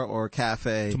bar or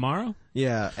cafe. Tomorrow?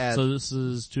 Yeah. So this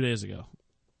is 2 days ago.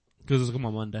 Because it's come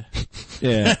on Monday.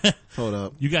 Yeah. Hold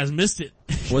up. You guys missed it.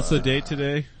 What's the date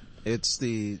today? It's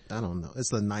I don't know. It's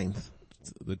the 9th.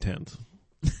 The 10th.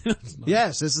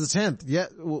 Yes, it's the 10th. Yeah,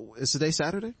 it's today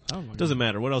Saturday? Oh my Doesn't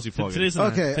matter. What else you plugging? Today's the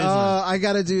ninth. Okay, Today's the ninth. I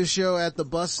gotta do a show at the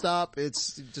bus stop.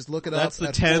 It's, just look it That's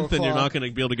up. the at 10th and you're not going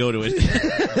to be able to go to it.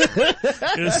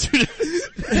 It's 2 days.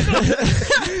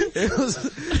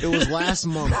 It was last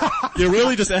month. You're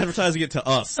really just advertising it to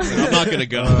us. And I'm not going to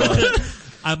go.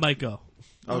 I might go.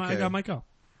 Okay. I might go.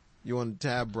 You want to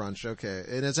have brunch, okay.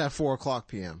 And it's at 4:00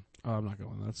 p.m. Oh, I'm not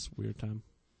going. That's a weird time.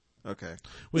 Okay.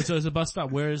 Wait, so it's a bus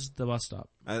stop. Where is the bus stop?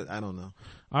 I don't know.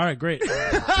 All right, great.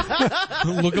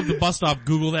 Look up the bus stop.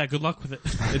 Google that. Good luck with it.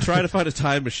 And try to find a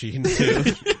time machine too.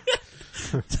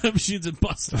 Time machines and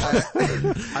bus stop.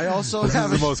 I also This is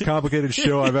have the most complicated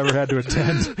show I've ever had to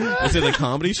attend. Is it a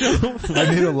comedy show?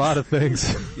 I need a lot of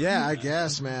things. yeah, I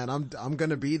guess, man. I'm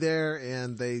gonna be there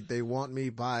and they want me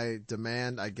by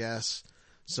demand, I guess.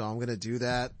 So I'm gonna do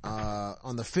that,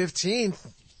 on the 15th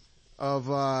of,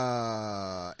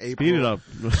 April. Speed it up.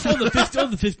 Oh,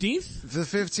 the 15th? The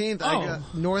 15th, I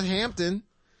got Northampton.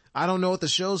 I don't know what the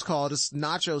show's called. It's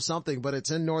Nacho something, but it's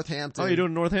in Northampton. Oh, you're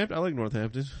doing Northampton? I like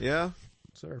Northampton. Yeah?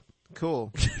 Sir.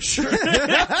 Cool. Sure. All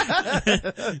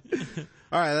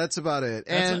right, that's about it.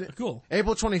 And cool.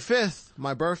 April 25th,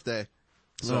 my birthday.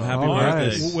 So happy Oh, birthday.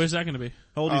 nice. Where's that going to be?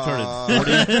 How old are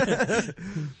you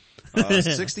turning?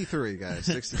 63, guys.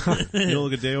 63. You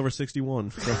look a day over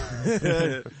 61.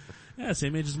 Yeah,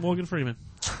 same age as Morgan Freeman.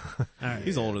 All right.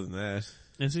 He's older than that.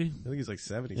 Is he? I think he's like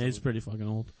 70. Yeah, he's pretty fucking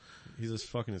old. He's just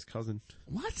fucking his cousin.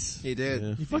 What? He did.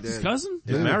 Yeah. He fucked his did. cousin?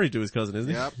 He's Yeah. married to his cousin,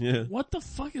 isn't he? Yep. Yeah. What the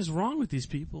fuck is wrong with these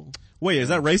people? Wait, is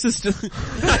that racist?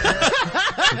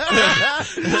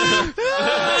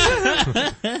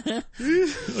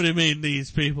 What do you mean,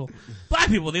 these people? Black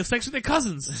people, they have sex with their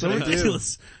cousins. So They do.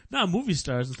 ridiculous. No, movie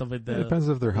stars and stuff like that. It depends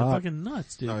if they're They're hot. fucking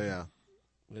nuts, dude. Oh yeah.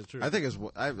 It's true. I think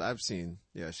I've seen.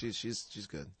 Yeah, she's good. She's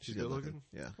good good looking? looking.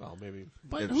 Yeah. Well, maybe.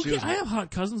 But If who she was- I have hot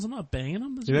cousins. I'm not banging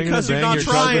them. You think Because you're you're gonna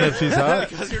not bang your cousin trying. if she's hot?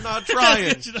 Because you're not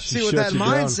trying. See, with that shut you down.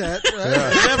 mindset,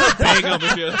 right? You never bang them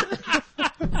if you...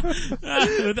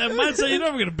 With that mindset, you're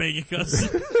never gonna bang your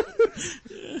cousin.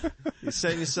 You're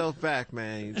setting yourself back,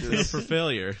 man. You just, for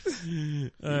failure.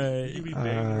 Alright. You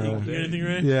got anything,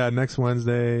 Ray? Yeah, next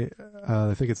Wednesday,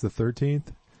 I think it's the 13th.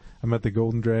 I'm at the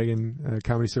Golden Dragon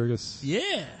Comedy Circus. Yeah.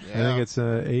 I think it's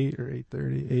 8 or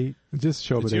 8:30. 8. Just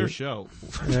show up It's at your 8. show.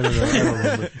 I don't know. I don't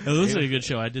remember. It looks like a good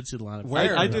show. I did see the lineup.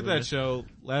 Where? I did that show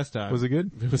last time. Was it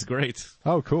good? It was great.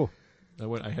 Oh, cool.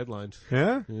 I headlined.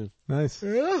 Yeah? Yeah. Nice.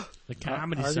 The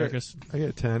Comedy Circus. I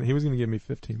get 10. He was going to give me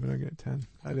 15, but I get 10.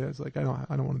 I was like, I don't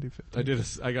want to do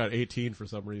 15. I got 18 for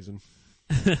some reason.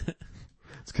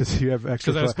 It's because you have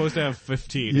extra. Because I was supposed to have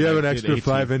 15. You have and an I did extra 18.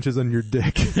 5 inches on your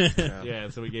dick. Yeah,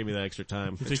 so he gave me that extra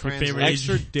time. You took your translates. favorite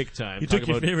Extra Asian, dick time. you Talk took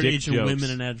your about favorite dick Asian jokes. women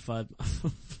and added 5.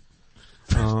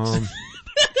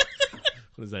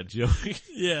 What is that joke?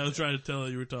 Yeah, I was trying to tell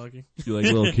you were talking. You like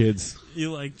little kids.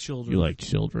 You like children. You like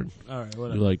children. Alright,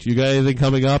 whatever. You got anything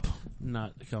coming up?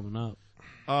 Not coming up.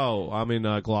 Oh, I'm in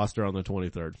Gloucester on the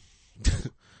 23rd.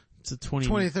 It's the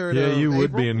 23rd. Yeah, of you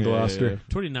would April? be in Yeah, Gloucester.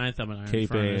 29th I'm in Iron Cape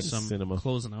Furnace. Ann I'm Cinema.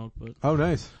 closing out, but Oh,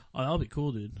 nice. that'll be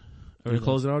cool, dude. Are you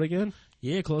closing out again?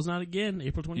 Yeah, closing out again,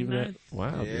 April 29th.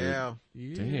 Wow. Yeah.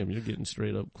 Yeah. Damn, you're getting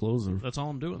straight up closer. That's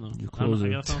all I'm doing though. You're I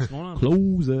closing. got something going on.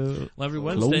 Closer. Well, every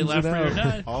Wednesday, Close laugh it for your out.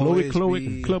 die. Always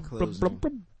be club, closing. Blub,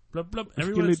 blub.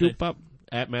 Every Skilly Wednesday. doop up.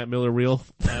 At Matt Miller Real.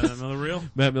 Another reel.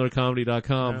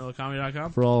 MattMillerComedy.com.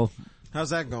 Comedy.com. For all, How's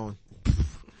that going?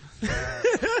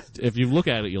 if you look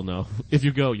at it, you'll know. If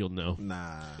you go, you'll know.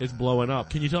 Nah. It's blowing up.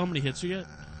 Can you tell how many hits you get?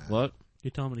 What? Can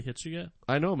you tell how many hits you get?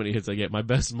 I know how many hits I get. My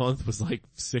best month was like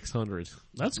 600.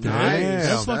 That's good. Nice.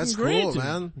 That's fucking That's great, cool, dude.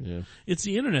 man. Yeah. It's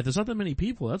the internet. There's not that many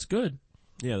people. That's good.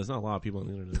 Yeah, there's not a lot of people on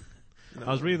the internet. I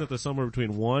was reading that there's somewhere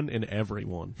between 1 and every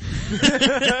one.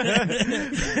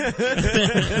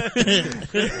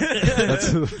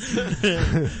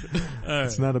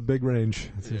 It's not a big range.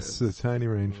 It's a tiny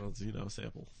range. Well, it's,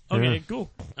 sample. Okay, Yeah.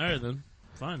 cool. All right then.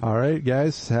 Fine. All right,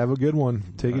 guys. Have a good one.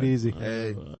 Take it easy.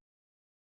 Hey.